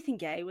obviously anything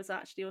gay was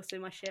actually also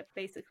my ship,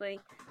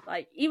 basically.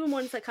 Like, even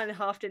ones that kind of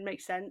half didn't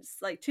make sense,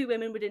 like 2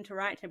 women would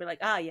interact and be like,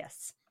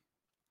 yes,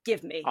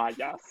 give me.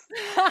 Yes.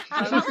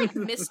 How about like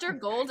Mr.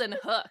 Gold and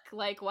Hook?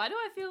 Like, why do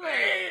I feel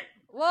like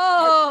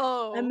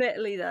Whoa?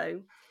 Admittedly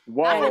though,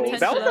 Whoa,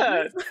 that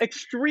was an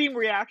extreme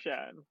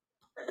reaction.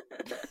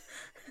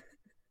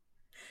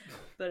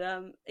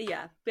 But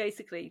yeah,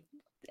 basically,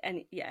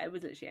 it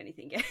was literally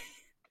anything gay.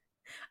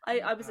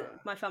 I was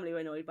my family were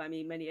annoyed by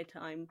me many a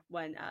time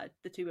when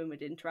the 2 women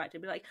would interact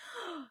and be like,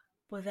 oh,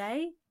 were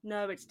they?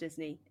 No, it's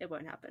Disney. It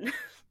won't happen.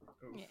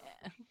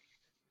 Yeah.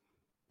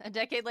 A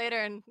decade later,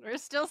 and we're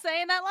still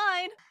saying that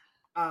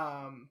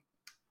line.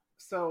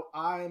 So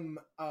I'm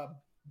a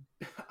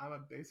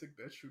basic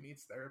bitch who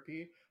needs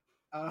therapy.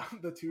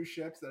 The 2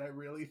 ships that I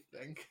really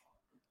think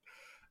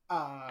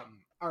are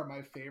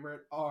my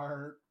favorite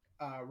are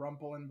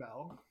Rumple and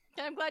Belle.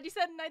 I'm glad you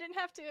said it and I didn't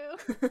have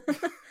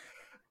to.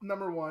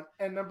 Number 1.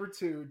 And number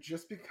 2,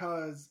 just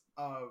because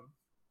of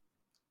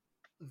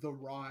the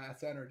raw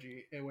ass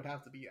energy, it would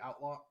have to be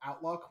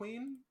Outlaw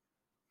Queen.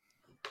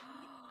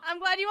 I'm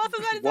glad you also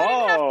said it so I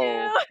didn't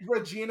have to.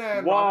 Regina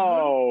and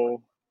Robin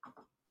Hood.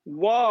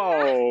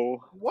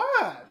 Whoa.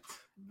 What?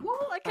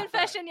 A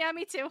confession, yeah,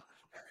 me too.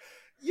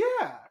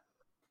 Yeah.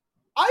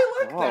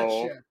 I like that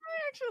ship.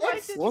 I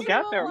actually We'll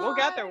get there. We'll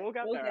get there.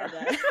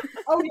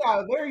 Oh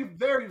yeah, very,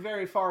 very,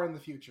 very far in the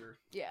future.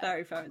 Yeah.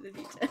 Very far in the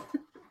future.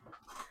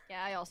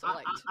 Yeah, I also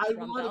liked I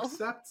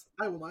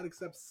will not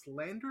accept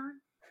slander.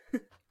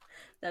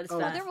 That is Oh,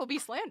 fair. there will be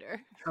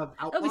slander. Of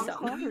That'll be Outlaw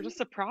something. Queen? You're just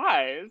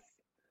surprised.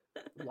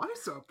 Why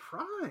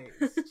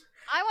surprised?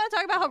 I want to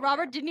talk about how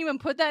Robert didn't even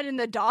put that in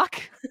the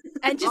doc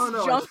and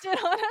just jumped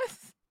it on us.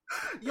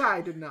 Yeah,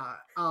 I did not.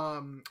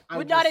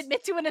 Would not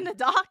admit to it in the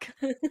doc.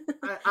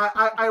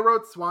 I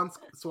wrote Swan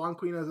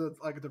Queen as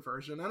a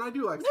diversion, and I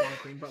do like Swan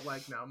Queen, but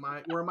like no,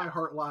 where my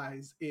heart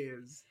lies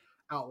is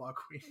Outlaw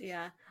Queen.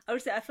 Yeah, I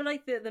would say I feel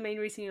like the main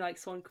reason you like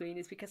Swan Queen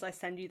is because I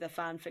send you the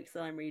fanfics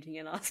that I'm reading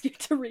and ask you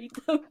to read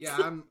them.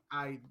 Yeah,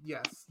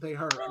 yes, they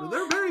hurt.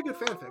 They're very good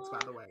fanfics, by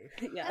the way.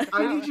 Yeah,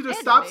 I need you to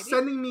stop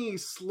sending me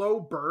slow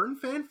burn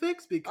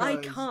fanfics because I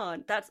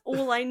can't. That's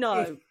all I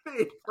know.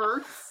 It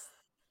hurts.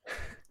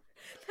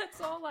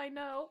 That's all I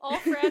know. All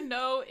Fran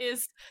know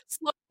is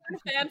slow burn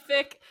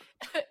fanfic,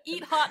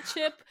 eat hot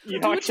chip,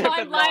 Eat do hot chip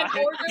and timeline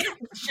lie. order,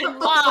 and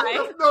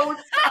lie. No,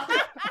 stop.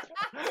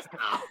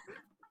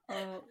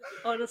 Oh,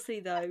 honestly,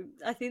 though,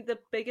 I think the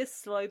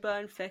biggest slow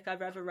burn fic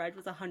I've ever read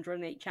was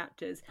 108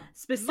 chapters.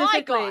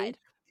 Specifically, God.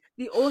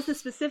 the author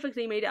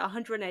specifically made it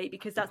 108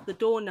 because that's the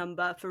door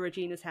number for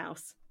Regina's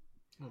house.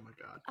 Oh my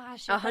god. Ah,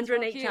 shit,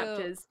 108 that's real cute.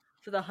 chapters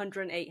for the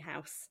 108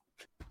 house.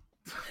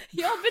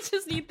 Y'all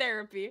bitches need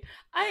therapy.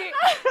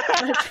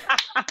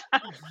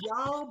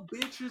 Y'all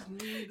bitches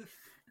need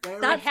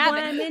therapy. That's have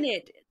why it. I'm in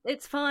it.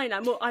 It's fine.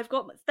 I've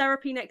got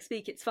therapy next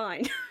week. It's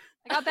fine.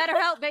 I got better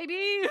help,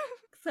 baby.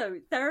 So,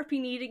 therapy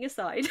needing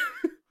aside,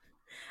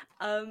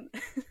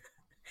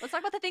 Let's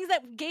talk about the things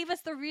that gave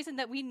us the reason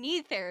that we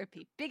need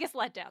therapy. Biggest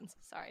letdowns.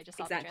 Sorry, I just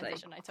saw Exactly. the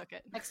transition. I took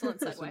it. Excellent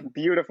segue.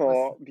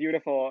 Beautiful,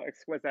 beautiful,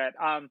 exquisite.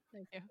 Thank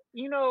you.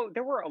 You know,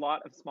 there were a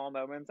lot of small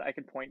moments I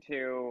could point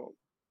to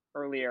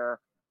earlier.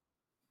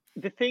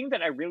 The thing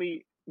that I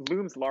really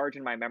looms large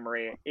in my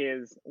memory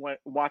is when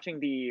watching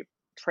the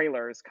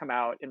trailers come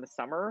out in the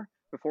summer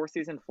before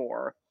season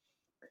 4.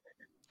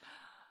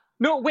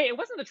 No, wait, it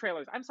wasn't the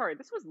trailers. I'm sorry.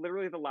 This was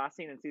literally the last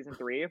scene in season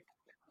 3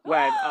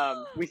 when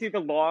we see the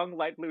long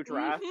light blue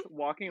dress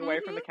walking away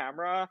from the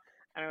camera,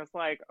 and I was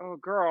like, oh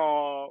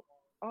girl.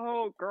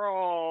 Oh.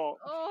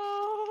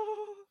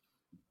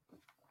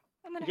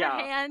 And then Yeah, her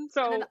hand.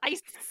 so- and then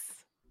ice.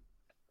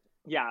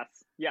 Yes.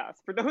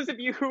 For those of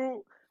you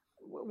who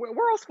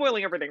we're all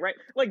spoiling everything, right?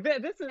 Like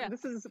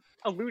this is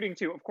alluding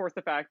to, of course,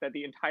 the fact that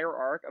the entire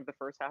arc of the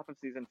first half of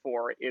season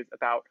 4 is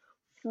about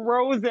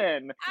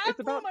Frozen. It's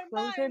about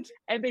Frozen,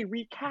 and they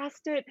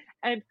recast it,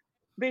 and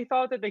they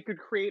thought that they could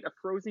create a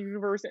Frozen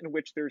universe in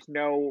which there's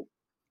no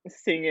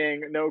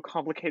singing, no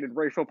complicated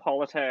racial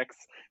politics,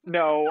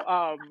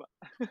 no,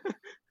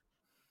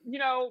 you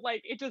know,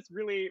 like it just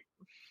really,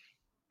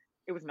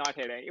 it was not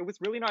hitting. It was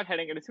really not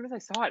hitting, and as soon as I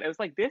saw it, I was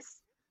like, this.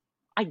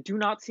 I do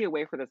not see a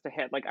way for this to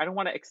hit. Like, I don't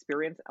want to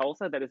experience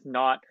Elsa that is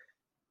not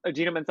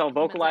Idina Menzel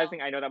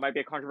vocalizing. I know that might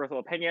be a controversial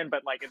opinion,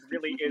 but like, it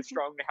really is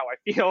strongly how I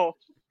feel.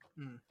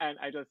 And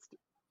I don't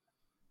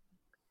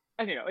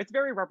know, it's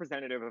very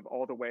representative of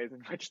all the ways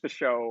in which the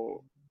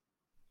show,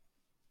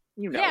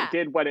 you know,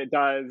 did what it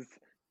does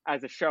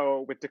as a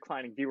show with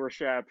declining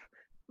viewership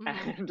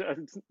and a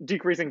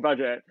decreasing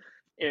budget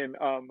in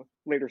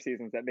later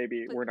seasons that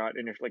maybe were not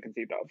initially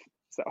conceived of.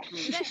 So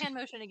Do that hand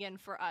motion again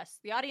for us.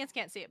 The audience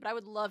can't see it, but I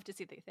would love to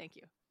see it. Thank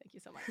you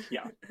so much.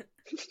 Yeah.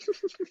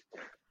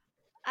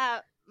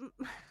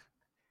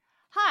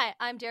 Hi,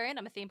 I'm Darian.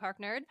 I'm a theme park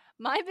nerd.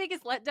 My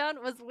biggest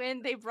letdown was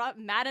when they brought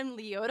Madame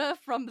Leota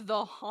from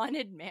the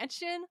Haunted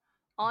Mansion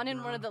on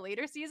in one of the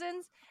later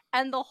seasons,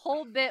 and the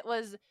whole bit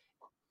was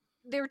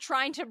they're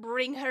trying to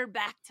bring her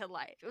back to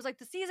life. It was like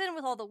the season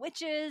with all the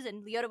witches,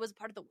 and Leota was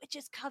part of the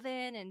witches'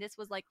 coven, and this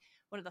was like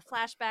one of the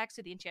flashbacks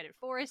to the Enchanted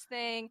Forest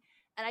thing,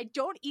 and I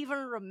don't even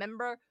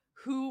remember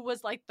who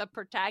was like the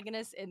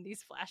protagonist in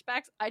these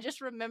flashbacks. I just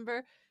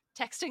remember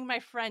texting my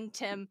friend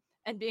Tim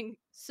and being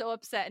so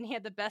upset, and he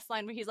had the best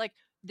line where he's like,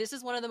 this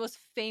is one of the most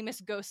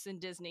famous ghosts in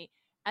Disney,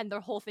 and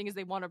their whole thing is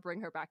they want to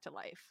bring her back to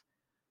life.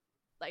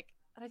 Like,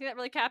 I think that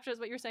really captures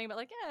what you're saying about,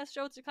 like, yeah,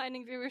 show its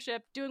declining viewership,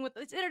 doing what,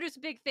 let's introduce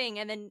a big thing,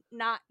 and then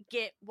not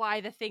get why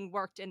the thing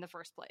worked in the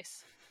first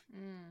place.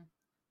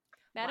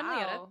 Madame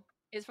Leota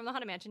is from the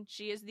Haunted Mansion.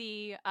 She is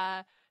the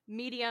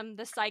medium,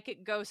 the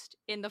psychic ghost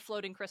in the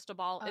floating crystal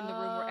ball in the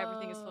room where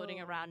everything is floating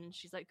around, and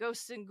she's like,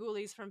 ghosts and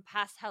ghoulies from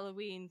past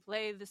Halloween,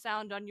 play the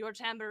sound on your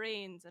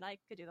tambourines, and I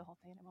could do the whole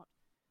thing, and I won't.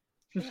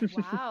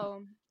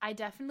 Wow. I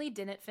definitely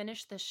didn't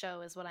finish the show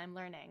is what I'm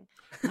learning.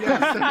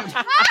 Yes.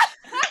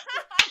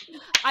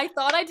 I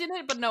thought I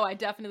didn't, but no, I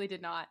definitely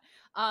did not.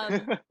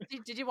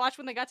 Did you watch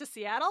when they got to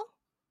Seattle?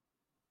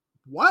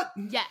 What?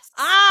 Yes.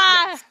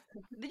 Yes.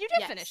 You did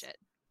Yes. finish it.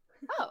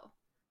 Oh.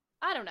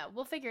 I don't know.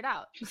 We'll figure it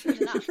out soon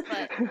enough.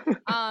 But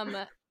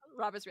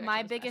Robert's reaction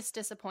my was biggest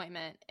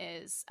disappointment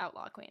is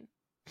Outlaw Queen.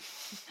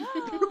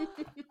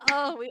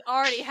 Oh, we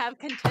already have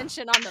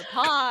contention on the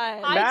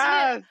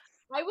pod.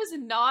 I was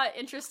not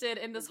interested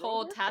in this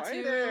whole We're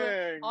tattoo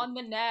fighting. on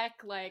the neck.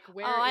 Like,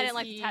 where I is didn't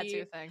like the he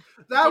tattoo thing.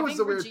 That was giving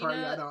the weird Regina part.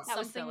 Yeah, no. That was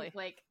something silly.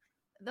 like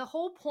the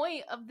whole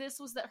point of this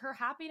was that her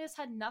happiness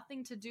had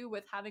nothing to do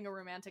with having a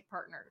romantic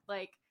partner.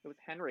 Like, It was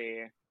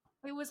Henry.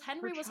 it was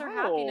Henry Her was her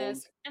child.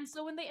 happiness. And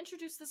so when they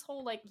introduced this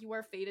whole like you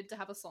are fated to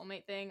have a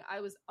soulmate thing,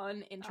 I was Oh, I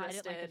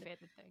uninterested. didn't like the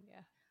faded thing,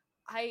 yeah.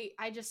 I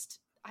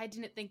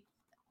didn't think,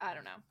 I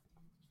don't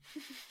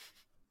know.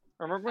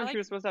 Remember when like- she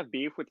was supposed to have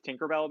beef with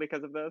Tinkerbell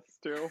because of this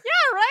too?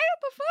 Yeah, right?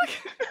 What the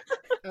fuck?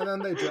 And then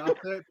they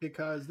dropped it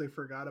because they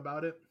forgot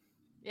about it.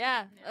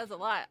 Yeah, that's a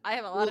lot. I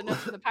have a lot of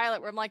notes from the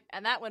pilot where I'm like,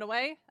 and that went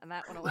away, and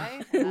that went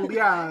away, and that went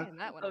Yeah. away, and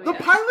that went Oh, away.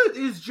 The pilot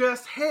is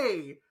just,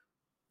 hey,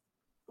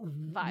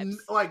 Vibes.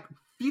 like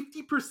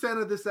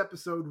 50% of this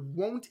episode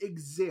won't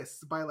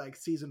exist by like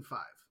season 5.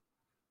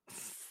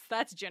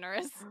 That's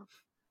generous.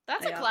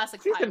 That's Yeah. a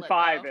classic Season pilot,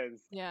 5 though.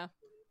 is. Yeah.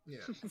 Yeah.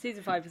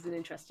 Season 5 is an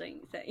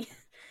interesting thing.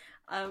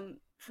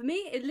 For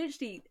me, it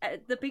literally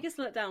the biggest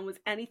letdown was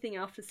anything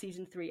after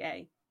season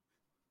 3A.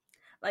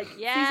 Like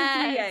season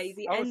Yes! 3A,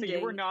 the Oh, ending. so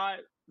you were not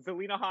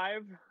Zelina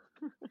Hive?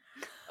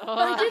 But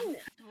I didn't.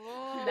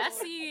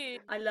 Messy.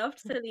 I loved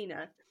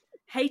Selena.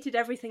 Hated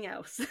everything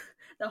else.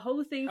 The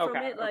whole thing from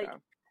Okay, it, like okay.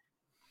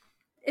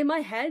 in my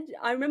head,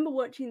 I remember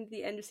watching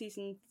the end of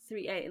season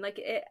 3A, and like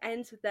it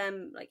ends with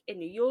them like in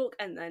New York,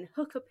 and then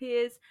Hook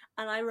appears,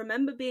 and I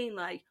remember being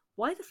like,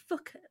 why the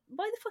fuck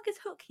is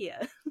Hook here?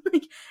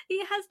 Like, he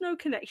has no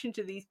connection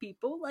to these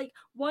people. Like,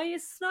 why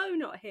is Snow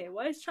not here?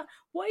 Why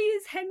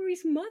is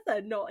Henry's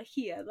mother not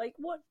here? Like,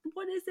 what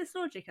is this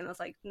logic? And I was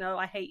like, no,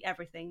 I hate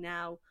everything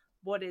now.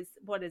 What is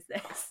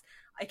this?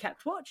 I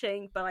kept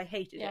watching, but I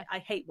hated it. I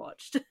hate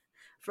watched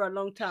for a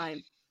long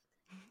time.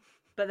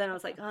 But then I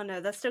was like, oh no,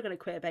 they're still going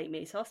to queerbait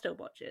me, so I'll still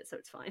watch it, so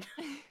it's fine.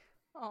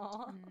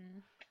 Aw.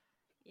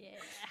 Yeah.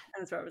 And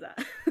that's where I was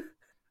at.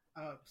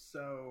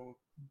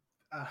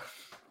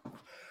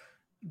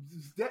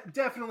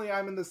 Definitely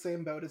I'm in the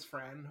same boat as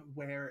Fran,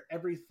 where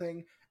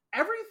everything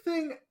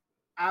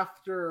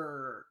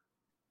after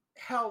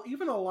hell,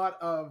 even a lot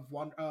of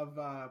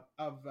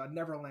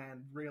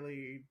Neverland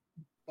really,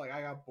 like,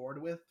 I got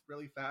bored with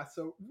really fast.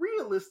 So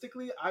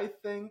realistically, I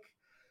think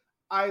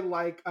I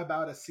like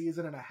about a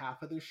season and a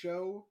half of the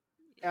show,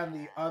 and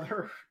the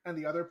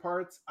other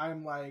parts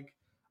I'm like,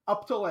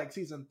 up to like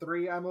season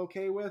 3 I'm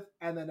okay with,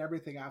 and then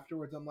everything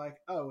afterwards I'm like,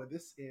 oh,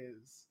 this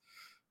is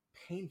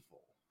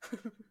painful.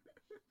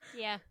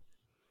 Yeah.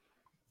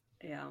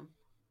 Yeah.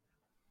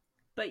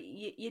 But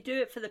you do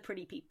it for the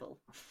pretty people.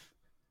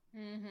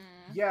 Mm-hmm.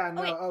 Yeah,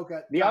 no, okay.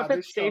 The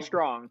outfits stay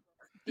strong.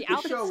 The This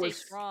outfits show stay was-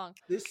 strong.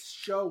 This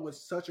show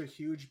was such a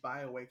huge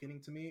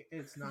bi-awakening to me.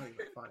 It's not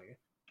even funny.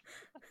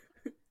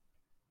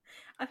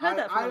 I've heard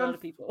that from a lot I'm-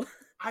 of people.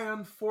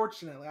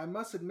 Unfortunately, I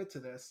must admit to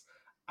this.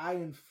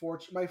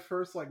 My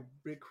first like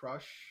big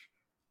crush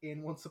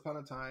in Once Upon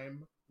a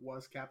Time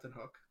was Captain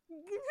Hook.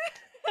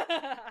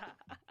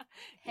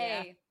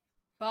 Hey,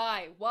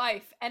 bi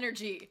wife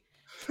energy.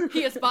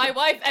 He has bi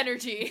wife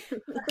energy.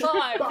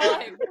 Bi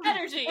wife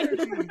energy.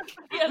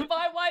 He has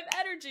bi wife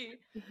energy.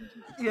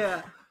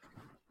 Yeah,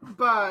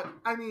 but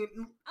I mean,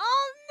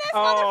 Oh, this Oh.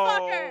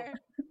 motherfucker!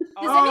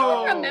 Does anyone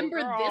Oh, remember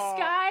this girl.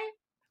 guy?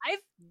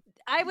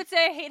 I would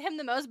say I hate him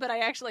the most, but I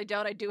actually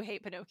don't. I do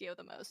hate Pinocchio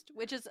the most,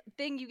 which is a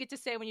thing you get to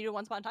say when you do a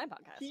Once Upon a Time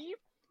podcast. He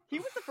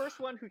was the first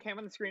one who came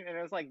on the screen, and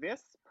it was like,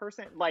 this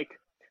person, like,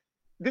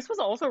 this was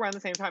also around the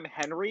same time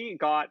Henry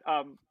got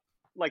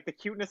like the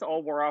cuteness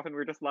all wore off, and we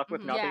were just left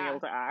with Mhm. not being Yeah. able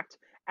to act.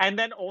 And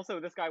then also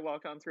this guy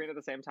walked on screen at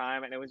the same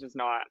time, and it was just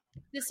not.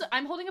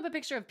 I'm holding up a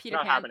picture of Peter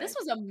Not Pan. happening. This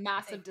was a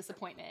massive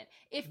disappointment.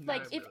 If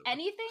Not if really.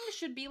 anything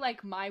should be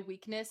like my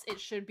weakness, it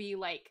should be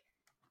like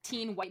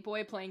teen white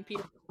boy playing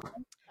Peter.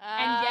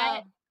 And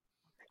yet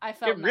I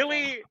felt It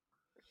really.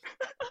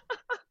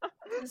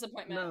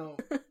 disappointment. no.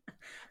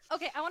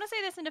 Okay, I want to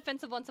say this in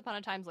defense of Once Upon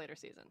a Time's later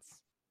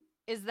seasons,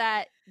 is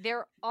that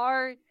there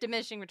are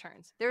diminishing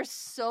returns. There's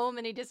so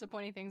many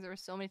disappointing things. There are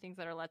so many things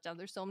that are let down.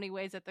 There's so many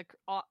ways that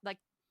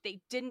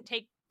they didn't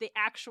take the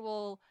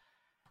actual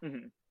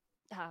Mhm.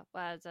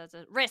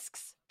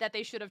 risks that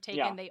they should have taken.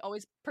 Yeah. They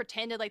always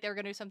pretended like they were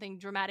going to do something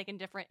dramatic and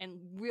different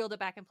and reeled it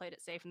back and played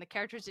it safe. And the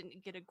characters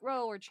didn't get to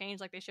grow or change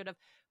like they should have.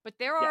 But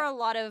there are a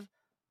lot of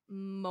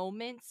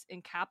moments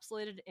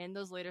encapsulated in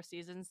those later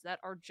seasons that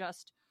are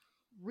just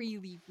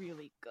really,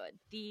 really good.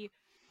 The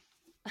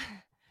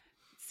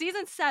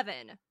season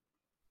 7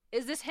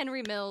 is this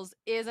Henry Mills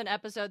is an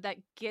episode that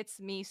gets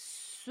me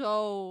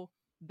so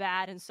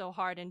bad and so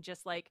hard and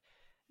just like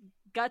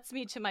guts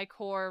me to my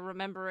core,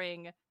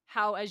 remembering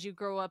how as you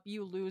grow up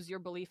you lose your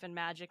belief in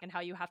magic and how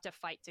you have to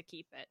fight to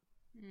keep it.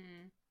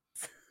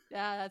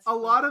 Yeah, that's A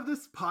lot of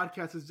this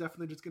podcast is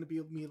definitely just going to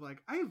be me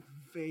like, I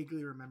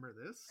vaguely remember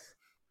this.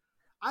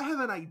 I have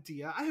an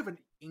idea. I have an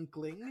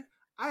inkling.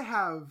 I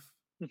have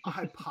a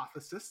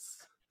hypothesis.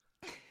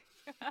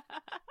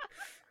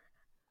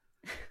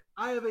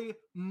 I have a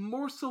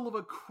morsel of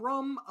a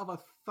crumb of a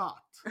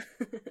thought.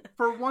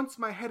 For once,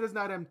 my head is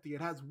not empty.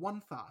 It has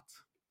one thought.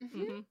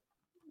 Mhm.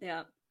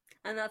 Yeah.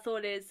 And that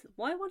thought is,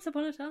 why Once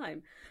Upon a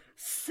Time?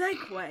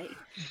 Segue.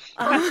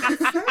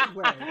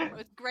 Segue.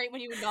 It's great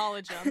when you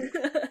acknowledge them.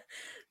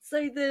 So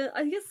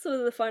I guess sort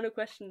of the final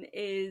question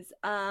is,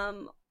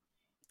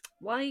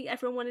 why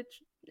everyone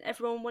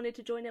wanted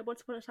to join a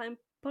Once Upon a Time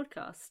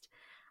podcast,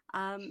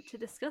 to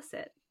discuss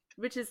it,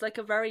 which is like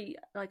a very,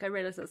 like, I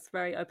realize that's a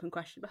very open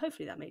question, but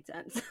hopefully that made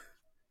sense.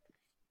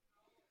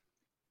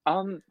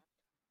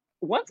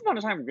 Once Upon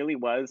a Time really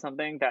was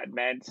something that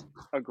meant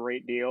a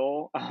great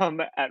deal.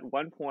 At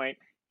one point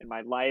in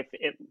my life,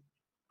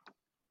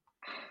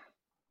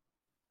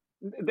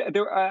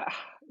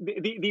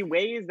 the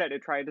ways that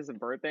it tried to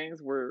subvert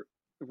things were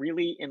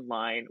really in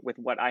line with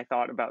what I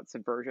thought about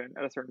subversion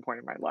at a certain point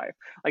in my life.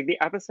 Like the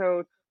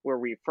episode where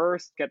we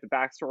first get the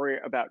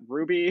backstory about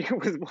Ruby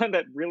was one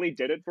that really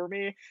did it for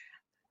me.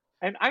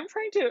 And I'm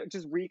trying to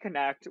just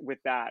reconnect with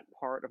that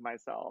part of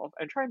myself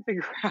and try and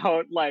figure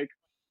out, like,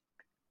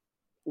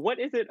 what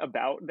is it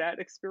about that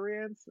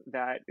experience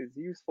that is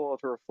useful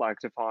to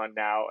reflect upon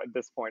now at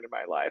this point in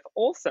my life?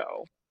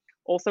 Also,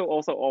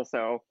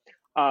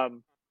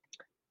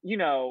 you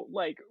know,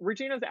 like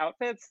Regina's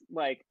outfits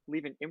like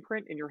leave an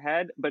imprint in your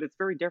head, but it's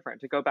very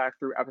different to go back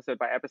through episode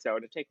by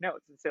episode and take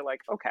notes and say like,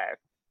 okay,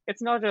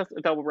 it's not just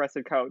a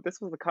double-breasted coat. This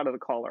was the cut of the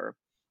collar,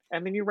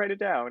 and then you write it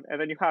down, and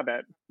then you have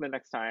it the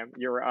next time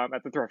you're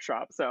at the thrift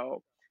shop.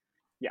 So,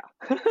 yeah.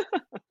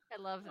 I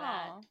love that.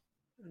 Aw.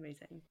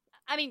 Amazing.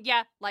 I mean,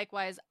 yeah,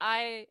 likewise.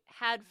 I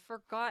had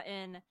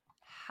forgotten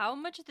how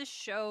much the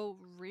show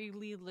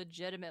really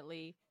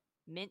legitimately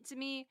meant to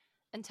me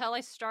until I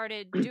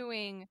started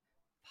doing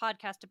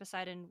Podcast to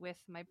Poseidon with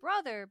my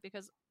brother,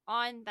 because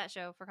on that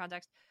show, for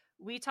context,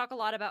 we talk a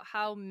lot about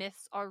how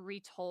myths are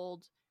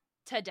retold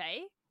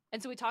today.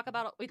 And so we talk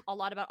about a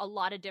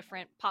lot of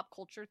different pop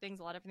culture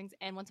things, a lot of things,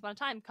 and Once Upon a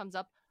Time comes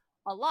up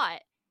a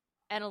lot.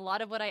 And a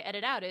lot of what I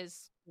edit out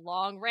is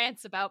long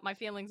rants about my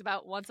feelings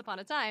about Once Upon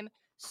a Time.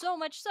 So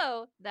much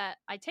so that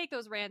I take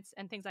those rants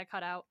and things I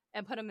cut out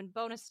and put them in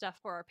bonus stuff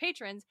for our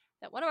patrons.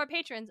 That one of our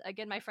patrons,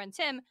 again, my friend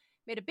Tim,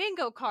 made a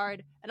bingo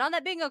card. And on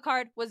that bingo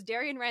card was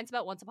Darian rants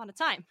about Once Upon a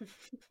Time.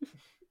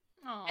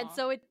 And Aw.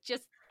 so it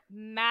just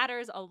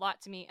matters a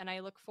lot to me. And I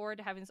look forward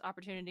to having this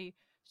opportunity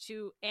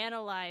to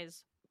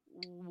analyze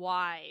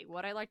why,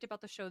 what I liked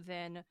about the show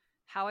then,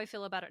 how I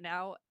feel about it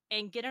now,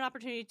 and get an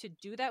opportunity to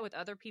do that with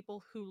other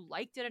people who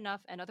liked it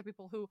enough and other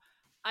people who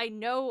I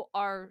know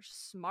are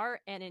smart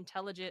and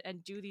intelligent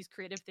and do these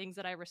creative things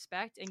that I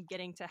respect, and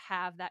getting to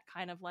have that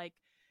kind of like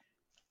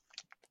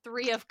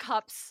Three of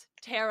Cups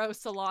tarot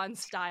salon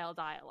style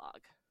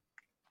dialogue.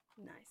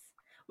 Nice.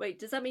 Wait,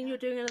 does that mean you're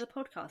doing another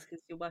podcast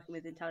because you're working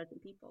with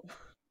intelligent people?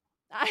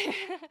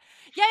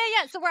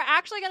 Yeah. So we're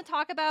actually going to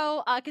talk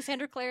about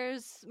Cassandra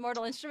Clare's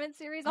Mortal Instruments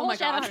series. The Oh whole my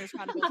God. Shadowhunters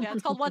Chronicles. Yeah,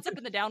 it's called What's Up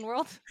in the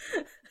Downworld.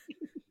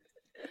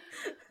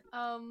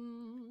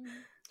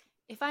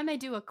 If I may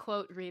do a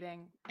quote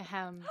reading,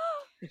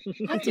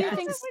 what do you Yes.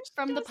 think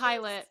from the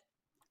pilot?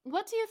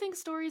 What do you think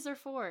stories are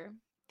for?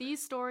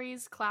 These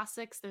stories,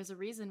 classics, there's a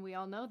reason we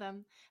all know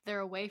them. They're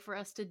a way for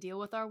us to deal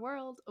with our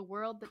world, a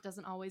world that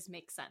doesn't always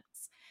make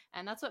sense.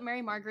 And that's what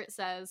Mary Margaret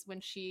says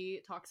when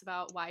she talks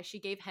about why she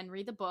gave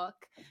Henry the book.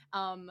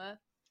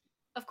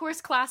 Of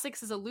course,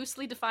 classics is a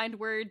loosely defined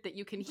word that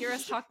you can hear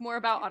us talk more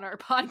about on our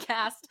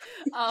podcast.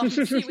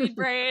 Seaweed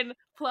Brain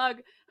plug.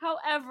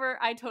 However,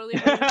 I totally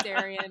agree with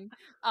Darian.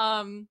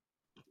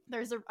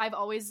 I've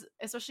always,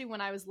 especially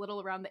when I was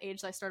little, around the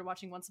age that I started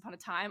watching Once Upon a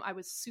Time, I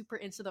was super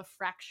into the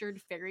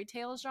fractured fairy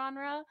tale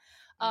genre,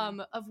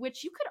 of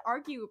which you could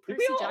argue Did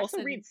Percy we all Jackson.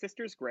 also read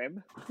Sisters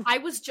Grimm? I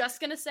was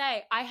just gonna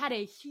say, I had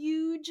a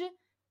huge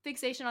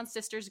fixation on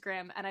Sisters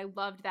Grimm, and I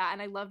loved that,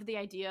 and I loved the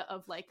idea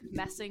of like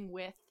messing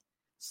with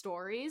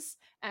stories,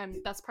 and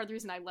that's part of the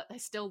reason I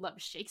still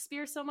love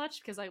Shakespeare so much,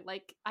 because I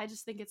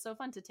just think it's so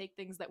fun to take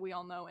things that we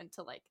all know and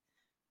to like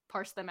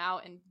parse them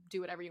out and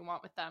do whatever you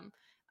want with them.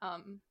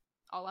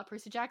 A la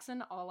Percy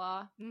Jackson, a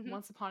la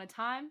Once Upon a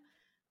Time.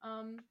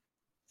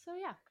 So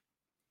yeah.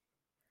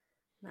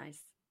 Nice.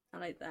 I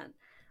like that.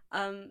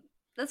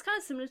 That's kind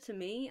of similar to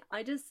me.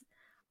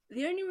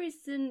 The only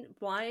reason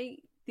why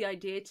the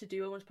idea to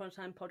do a Once Upon a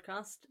Time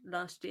podcast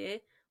last year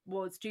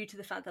was due to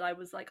the fact that I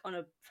was like on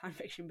a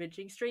fanfiction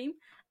binging stream.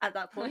 At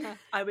that point,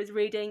 I was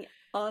reading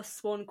a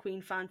Swan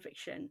Queen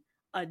fanfiction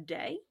a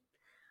day.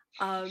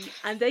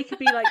 And they could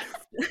be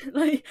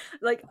like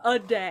a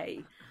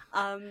day.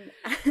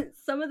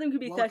 Some of them could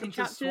be 30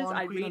 chapters.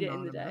 I'd read it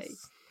in the day.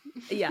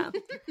 Yeah,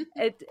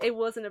 it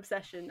was an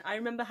obsession. I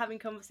remember having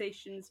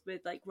conversations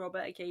with like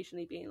Robert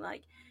occasionally, being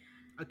like,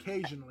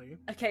 occasionally,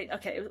 okay,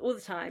 it was all the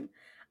time,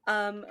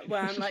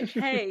 where I'm like,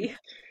 hey,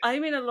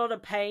 I'm in a lot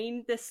of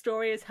pain. This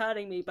story is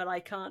hurting me, but I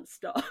can't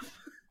stop.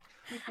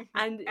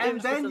 and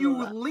then you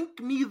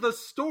link me the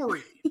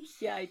story.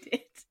 Yeah, I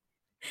did.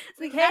 It's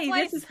like, That's hey,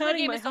 why this is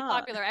hurting my is so heart.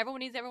 popular. Everyone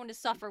needs everyone to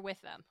suffer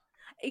with them.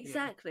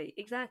 Exactly.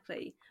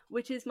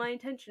 Which is my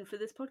intention for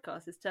this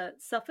podcast, is to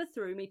suffer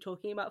through me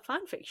talking about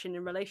fanfiction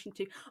in relation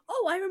to,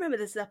 oh, I remember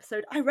this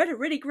episode. I read a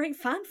really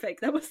great fanfic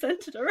that was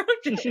centered around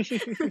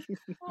it.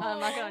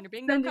 Mark it on your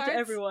bingo Send it cards. to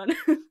everyone.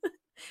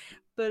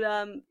 But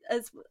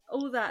as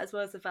all that, as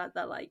well as the fact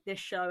that like this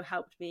show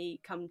helped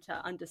me come to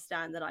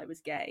understand that I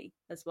was gay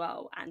as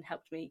well, and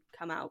helped me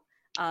come out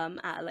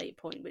at a late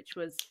point, which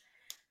was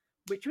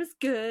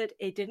good.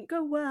 It didn't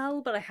go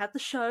well, but I had the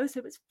show,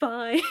 so it's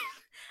fine.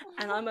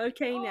 And I'm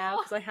okay now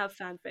because I have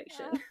fan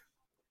fiction.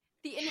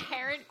 The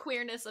inherent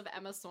queerness of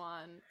Emma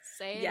Swan.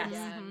 Say it Yes.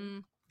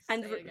 again.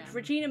 And Say it again.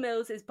 Regina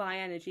Mills is bi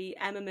energy.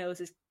 Emma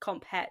Mills is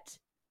comp het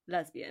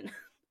lesbian.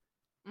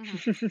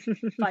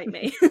 Fight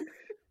me.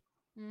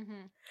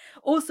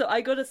 Also,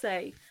 I gotta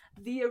say,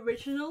 the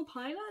original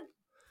pilot,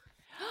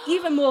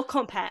 even more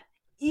comp het.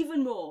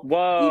 Even more.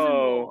 Whoa. Even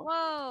more.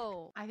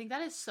 Whoa. I think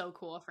that is so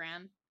cool,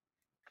 Fran.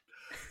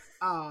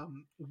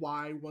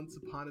 Why Once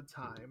Upon a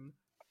Time?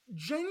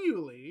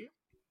 Genuinely,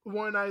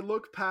 when I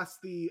look past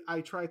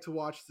I tried to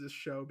watch this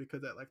show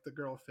because I like the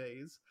girl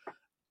phase.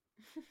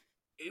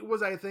 It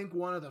was, I think,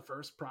 one of the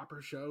first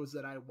proper shows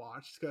that I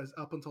watched, because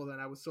up until then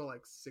I was still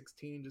like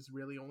 16, just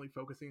really only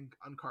focusing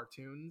on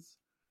cartoons.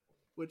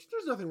 which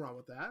there's nothing wrong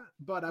with that.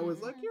 But I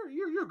was like,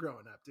 you're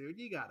growing up, dude.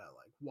 You gotta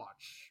like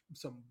watch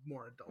some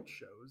more adult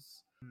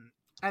shows.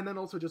 And then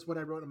also just what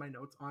I wrote in my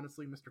notes,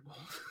 honestly, Mr. Gold.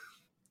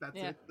 That's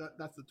it.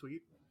 That's the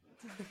tweet.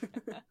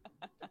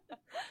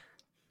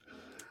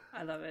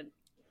 I love it.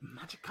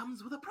 Magic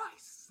comes with a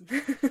price.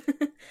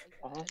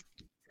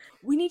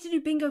 We need to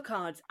do bingo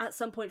cards at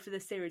some point for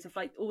this series of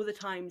like all the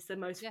times the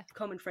most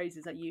common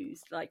phrases are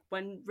used. Like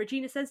when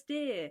Regina says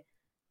dear,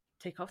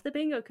 tick off the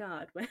bingo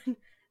card. When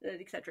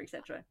etc.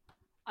 etc.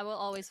 I will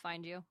always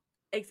find you.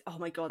 Oh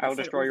my god! I will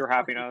destroy your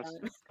happiness.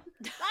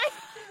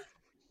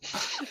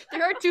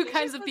 There are two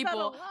kinds of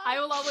people. I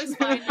will always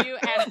find you,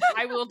 and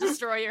I will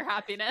destroy your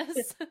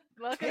happiness.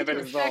 Welcome to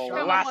the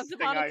spectrum. Once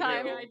upon a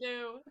time, I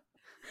do.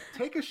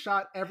 Take a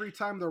shot every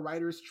time the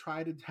writers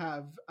try to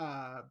have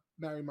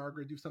Mary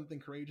Margaret do something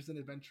courageous and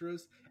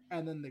adventurous,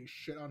 and then they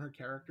shit on her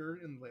character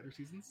in the later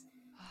seasons.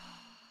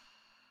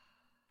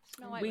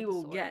 We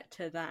will get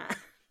to that.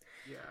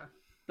 Yeah.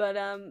 But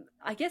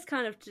I guess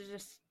kind of to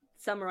just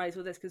summarize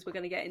all this, because we're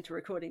going to get into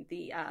recording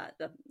the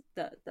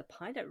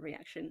pilot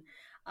reaction.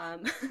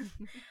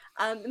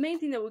 The main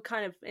thing that we're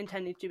kind of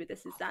intending to do with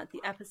this is that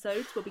the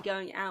episodes will be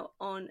going out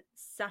on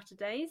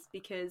Saturdays,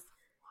 because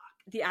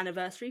the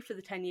anniversary for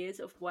the 10 years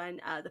of when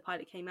the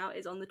pilot came out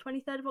is on the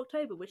 23rd of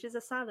October, which is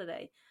a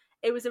Saturday.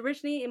 It was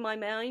originally in my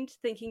mind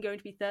thinking going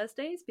to be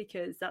Thursdays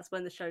because that's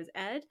when the show's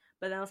aired,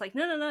 but then I was like,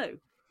 no,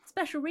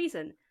 special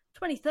reason.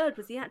 23rd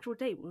was the actual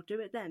date. We'll do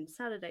it then.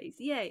 Saturdays.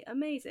 Yay.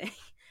 Amazing.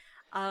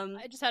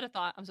 I just had a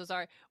thought. I'm so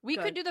sorry. We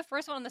could do the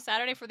first one on the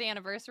Saturday for the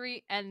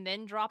anniversary and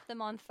then drop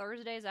them on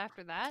Thursdays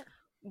after that.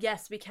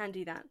 Yes, we can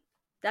do that.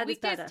 That is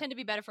Weekdays better. tend to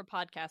be better for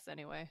podcasts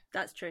anyway.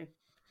 That's true.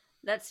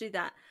 Let's do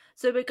that.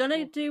 So we're going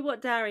to do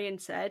what Darian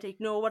said.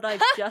 Ignore what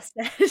I've just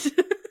said.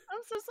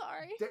 I'm so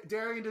sorry.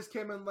 Darian just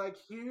came in like,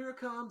 here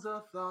comes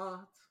a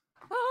thought.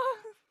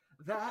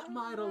 That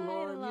might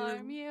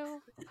alarm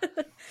you.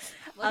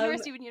 Love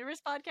Steven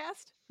Universe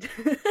podcast.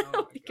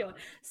 Oh my god,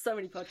 so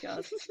many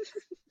podcasts.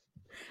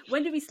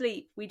 When do we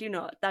sleep? We do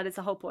not. That is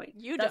the whole point.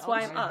 That's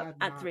why I'm up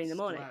at 3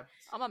 a.m.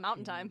 I'm on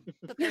Mountain Time.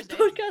 This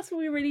podcast will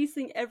be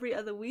releasing every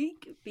other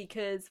week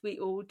because we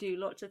all do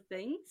lots of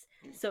things.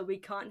 So we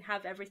can't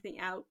have everything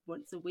out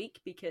once a week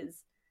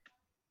because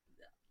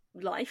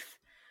life.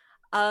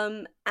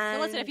 And so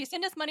listen, if you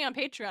send us money on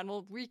Patreon,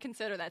 we'll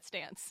reconsider that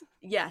stance.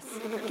 Yes,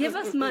 give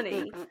us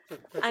money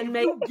and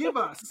give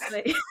us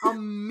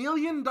 $1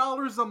 million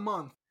a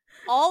month.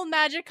 All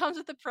magic comes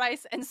with a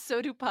price, and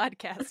so do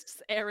podcasts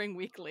airing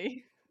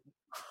weekly.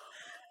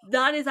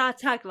 That is our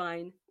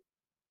tagline.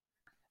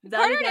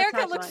 Carter and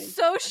Erica look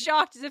so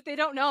shocked as if they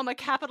don't know I'm a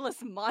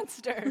capitalist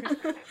monster.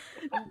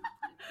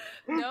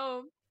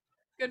 No,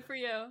 good for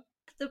you.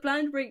 The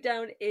planned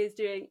breakdown is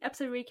doing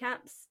episode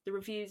recaps, the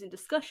reviews and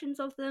discussions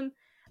of them,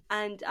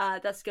 and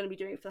that's going to be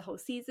doing it for the whole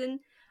season.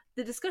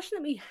 The discussion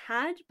that we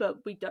had, but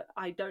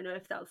I don't know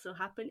if that'll still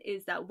happen,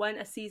 is that when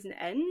a season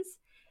ends,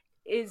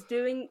 is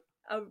doing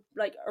a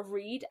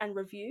read and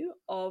review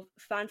of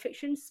fan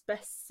fiction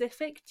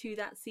specific to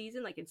that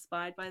season, like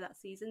inspired by that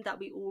season, that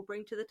we all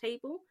bring to the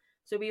table.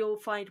 So we all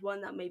find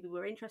one that maybe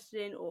we're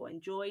interested in or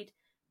enjoyed,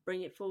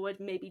 bring it forward,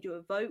 maybe do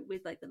a vote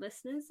with like the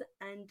listeners,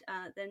 and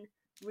then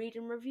read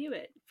and review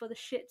it for the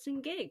shits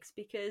and gigs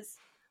because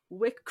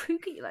we're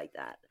kooky like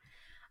that.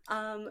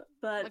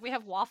 But like we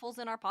have waffles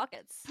in our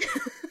pockets.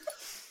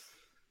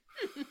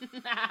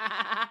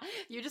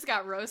 You just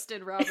got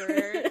roasted,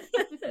 Robert.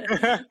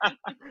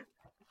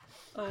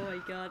 Oh my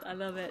god, I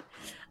love it.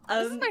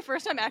 This is my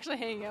first time actually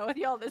hanging out with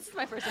y'all. This is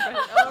my first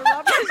impression. Oh,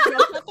 Robert is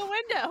jumping out the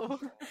window.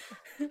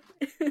 Don't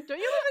you live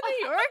in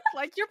New York?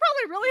 Like, you're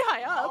probably really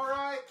high up. All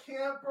right,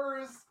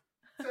 campers.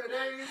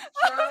 Today's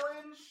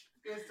challenge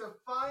is to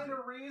find a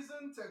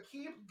reason to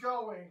keep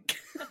going.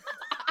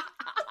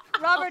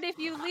 Robert, if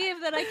you leave,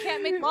 then I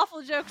can't make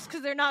waffle jokes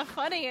because they're not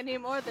funny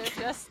anymore. They're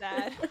just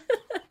sad.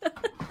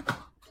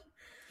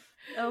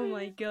 Oh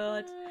my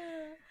god.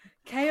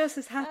 Chaos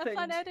has happened.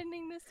 Have fun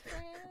editing this,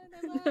 friend.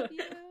 I love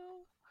you.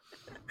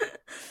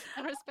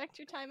 I respect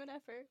your time and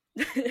effort.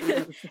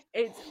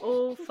 It's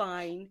all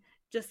fine.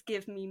 Just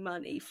give me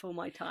money for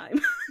my time.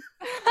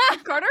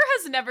 Carter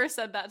has never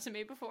said that to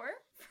me before,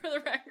 for the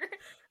record.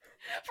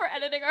 For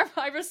editing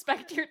I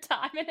respect your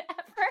time and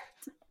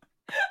effort.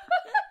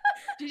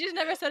 You just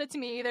never said it to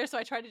me either, so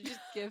I try to just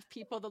give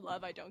people the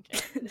love I don't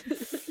get.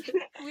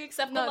 We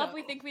accept the love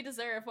we think we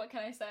deserve. What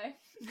can I say?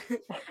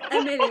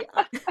 Emily,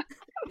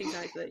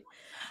 exactly.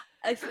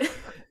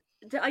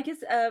 I guess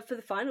for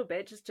the final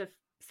bit, just to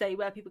say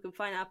where people can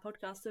find our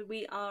podcast. So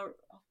we are,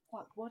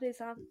 what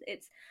is our?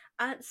 It's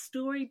at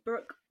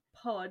Storybook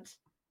Pod.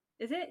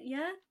 Is it?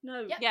 Yeah?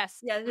 No. Yep. Yes.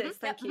 Yeah, it is.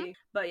 Thank you.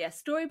 But yeah,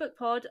 Storybook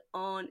Pod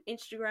on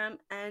Instagram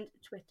and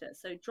Twitter.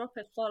 So drop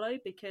a follow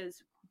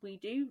because we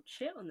do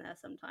shit on there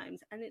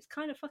sometimes, and it's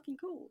kind of fucking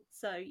cool.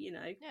 So, you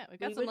know. Yeah, we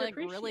got some like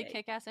really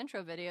kick-ass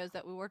intro videos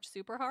that we worked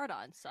super hard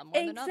on. Some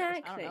more than others.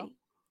 I don't know.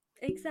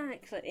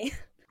 Exactly.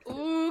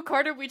 Ooh,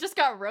 Carter, we just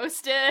got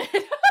roasted.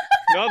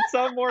 Not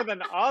some more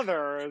than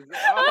others.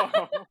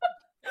 Oh.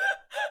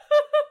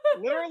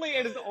 Literally,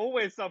 it is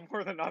always some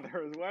more than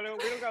others. We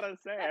don't gotta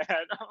say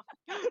it.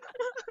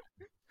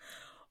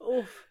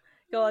 Oh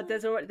God,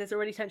 there's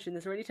already tension.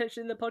 There's already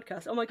tension in the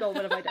podcast. Oh my God,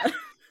 what have I done?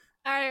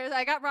 All right,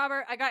 I got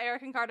Robert, I got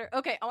Eric and Carter.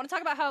 Okay, I want to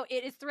talk about how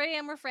it is 3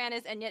 a.m. where Fran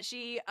is, and yet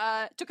she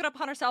took it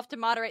upon herself to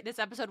moderate this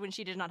episode when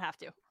she did not have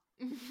to.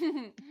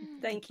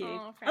 Thank you.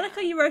 Oh, I like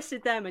how you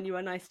roasted them and you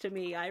were nice to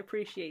me. I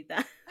appreciate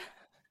that.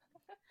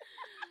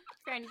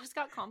 Fran, you just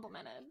got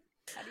complimented.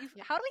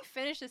 How do we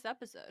finish this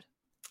episode?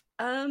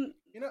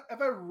 You know,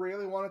 if I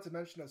really wanted to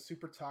mention a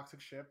super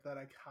toxic ship that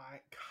I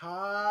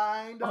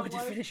kind of to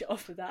like, finish it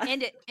off with that.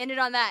 End it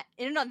on that.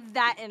 End it on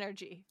that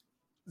energy.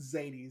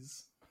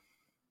 Zades.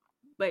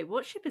 Wait,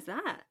 what ship is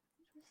that?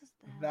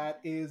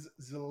 That is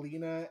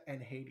Zelina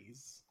and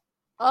Hades.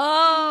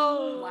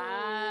 Oh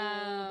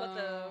Wow. What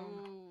the?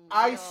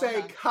 I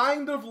say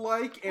kind of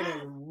like in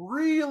a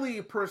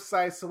really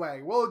precise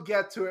way. We'll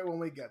get to it when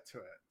we get to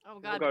it. Oh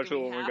God, We'll do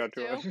we when we have get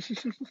to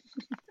it.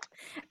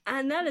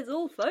 And that is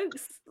all,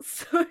 folks.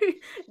 So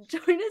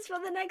join us for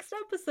the next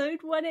episode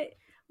when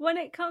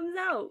it comes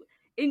out.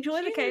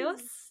 Enjoy the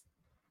chaos,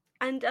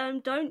 and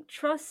don't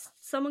trust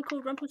someone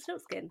called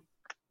Rumpelstiltskin.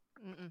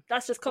 Mm-mm.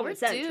 That's just common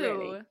sense,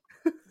 really.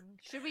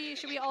 Should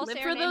we all live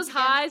say for our names those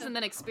again? highs and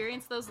then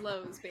experience those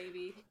lows,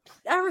 baby?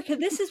 Erica,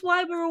 this is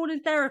why we're all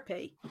in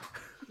therapy.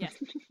 Yes.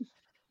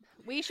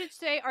 We should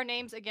say our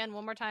names again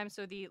one more time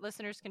so the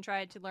listeners can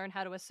try to learn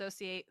how to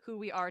associate who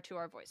we are to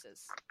our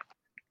voices.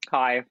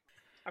 Hi,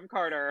 I'm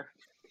Carter.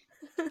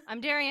 I'm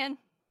Darian.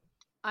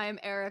 I am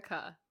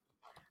Erica.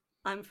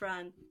 I'm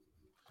Fran.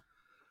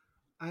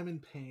 I'm in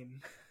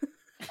pain.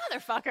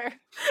 Motherfucker.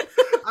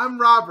 I'm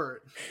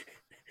Robert.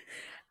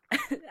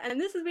 And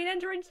this has been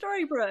Entering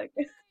Storybrooke.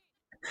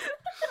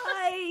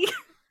 Bye.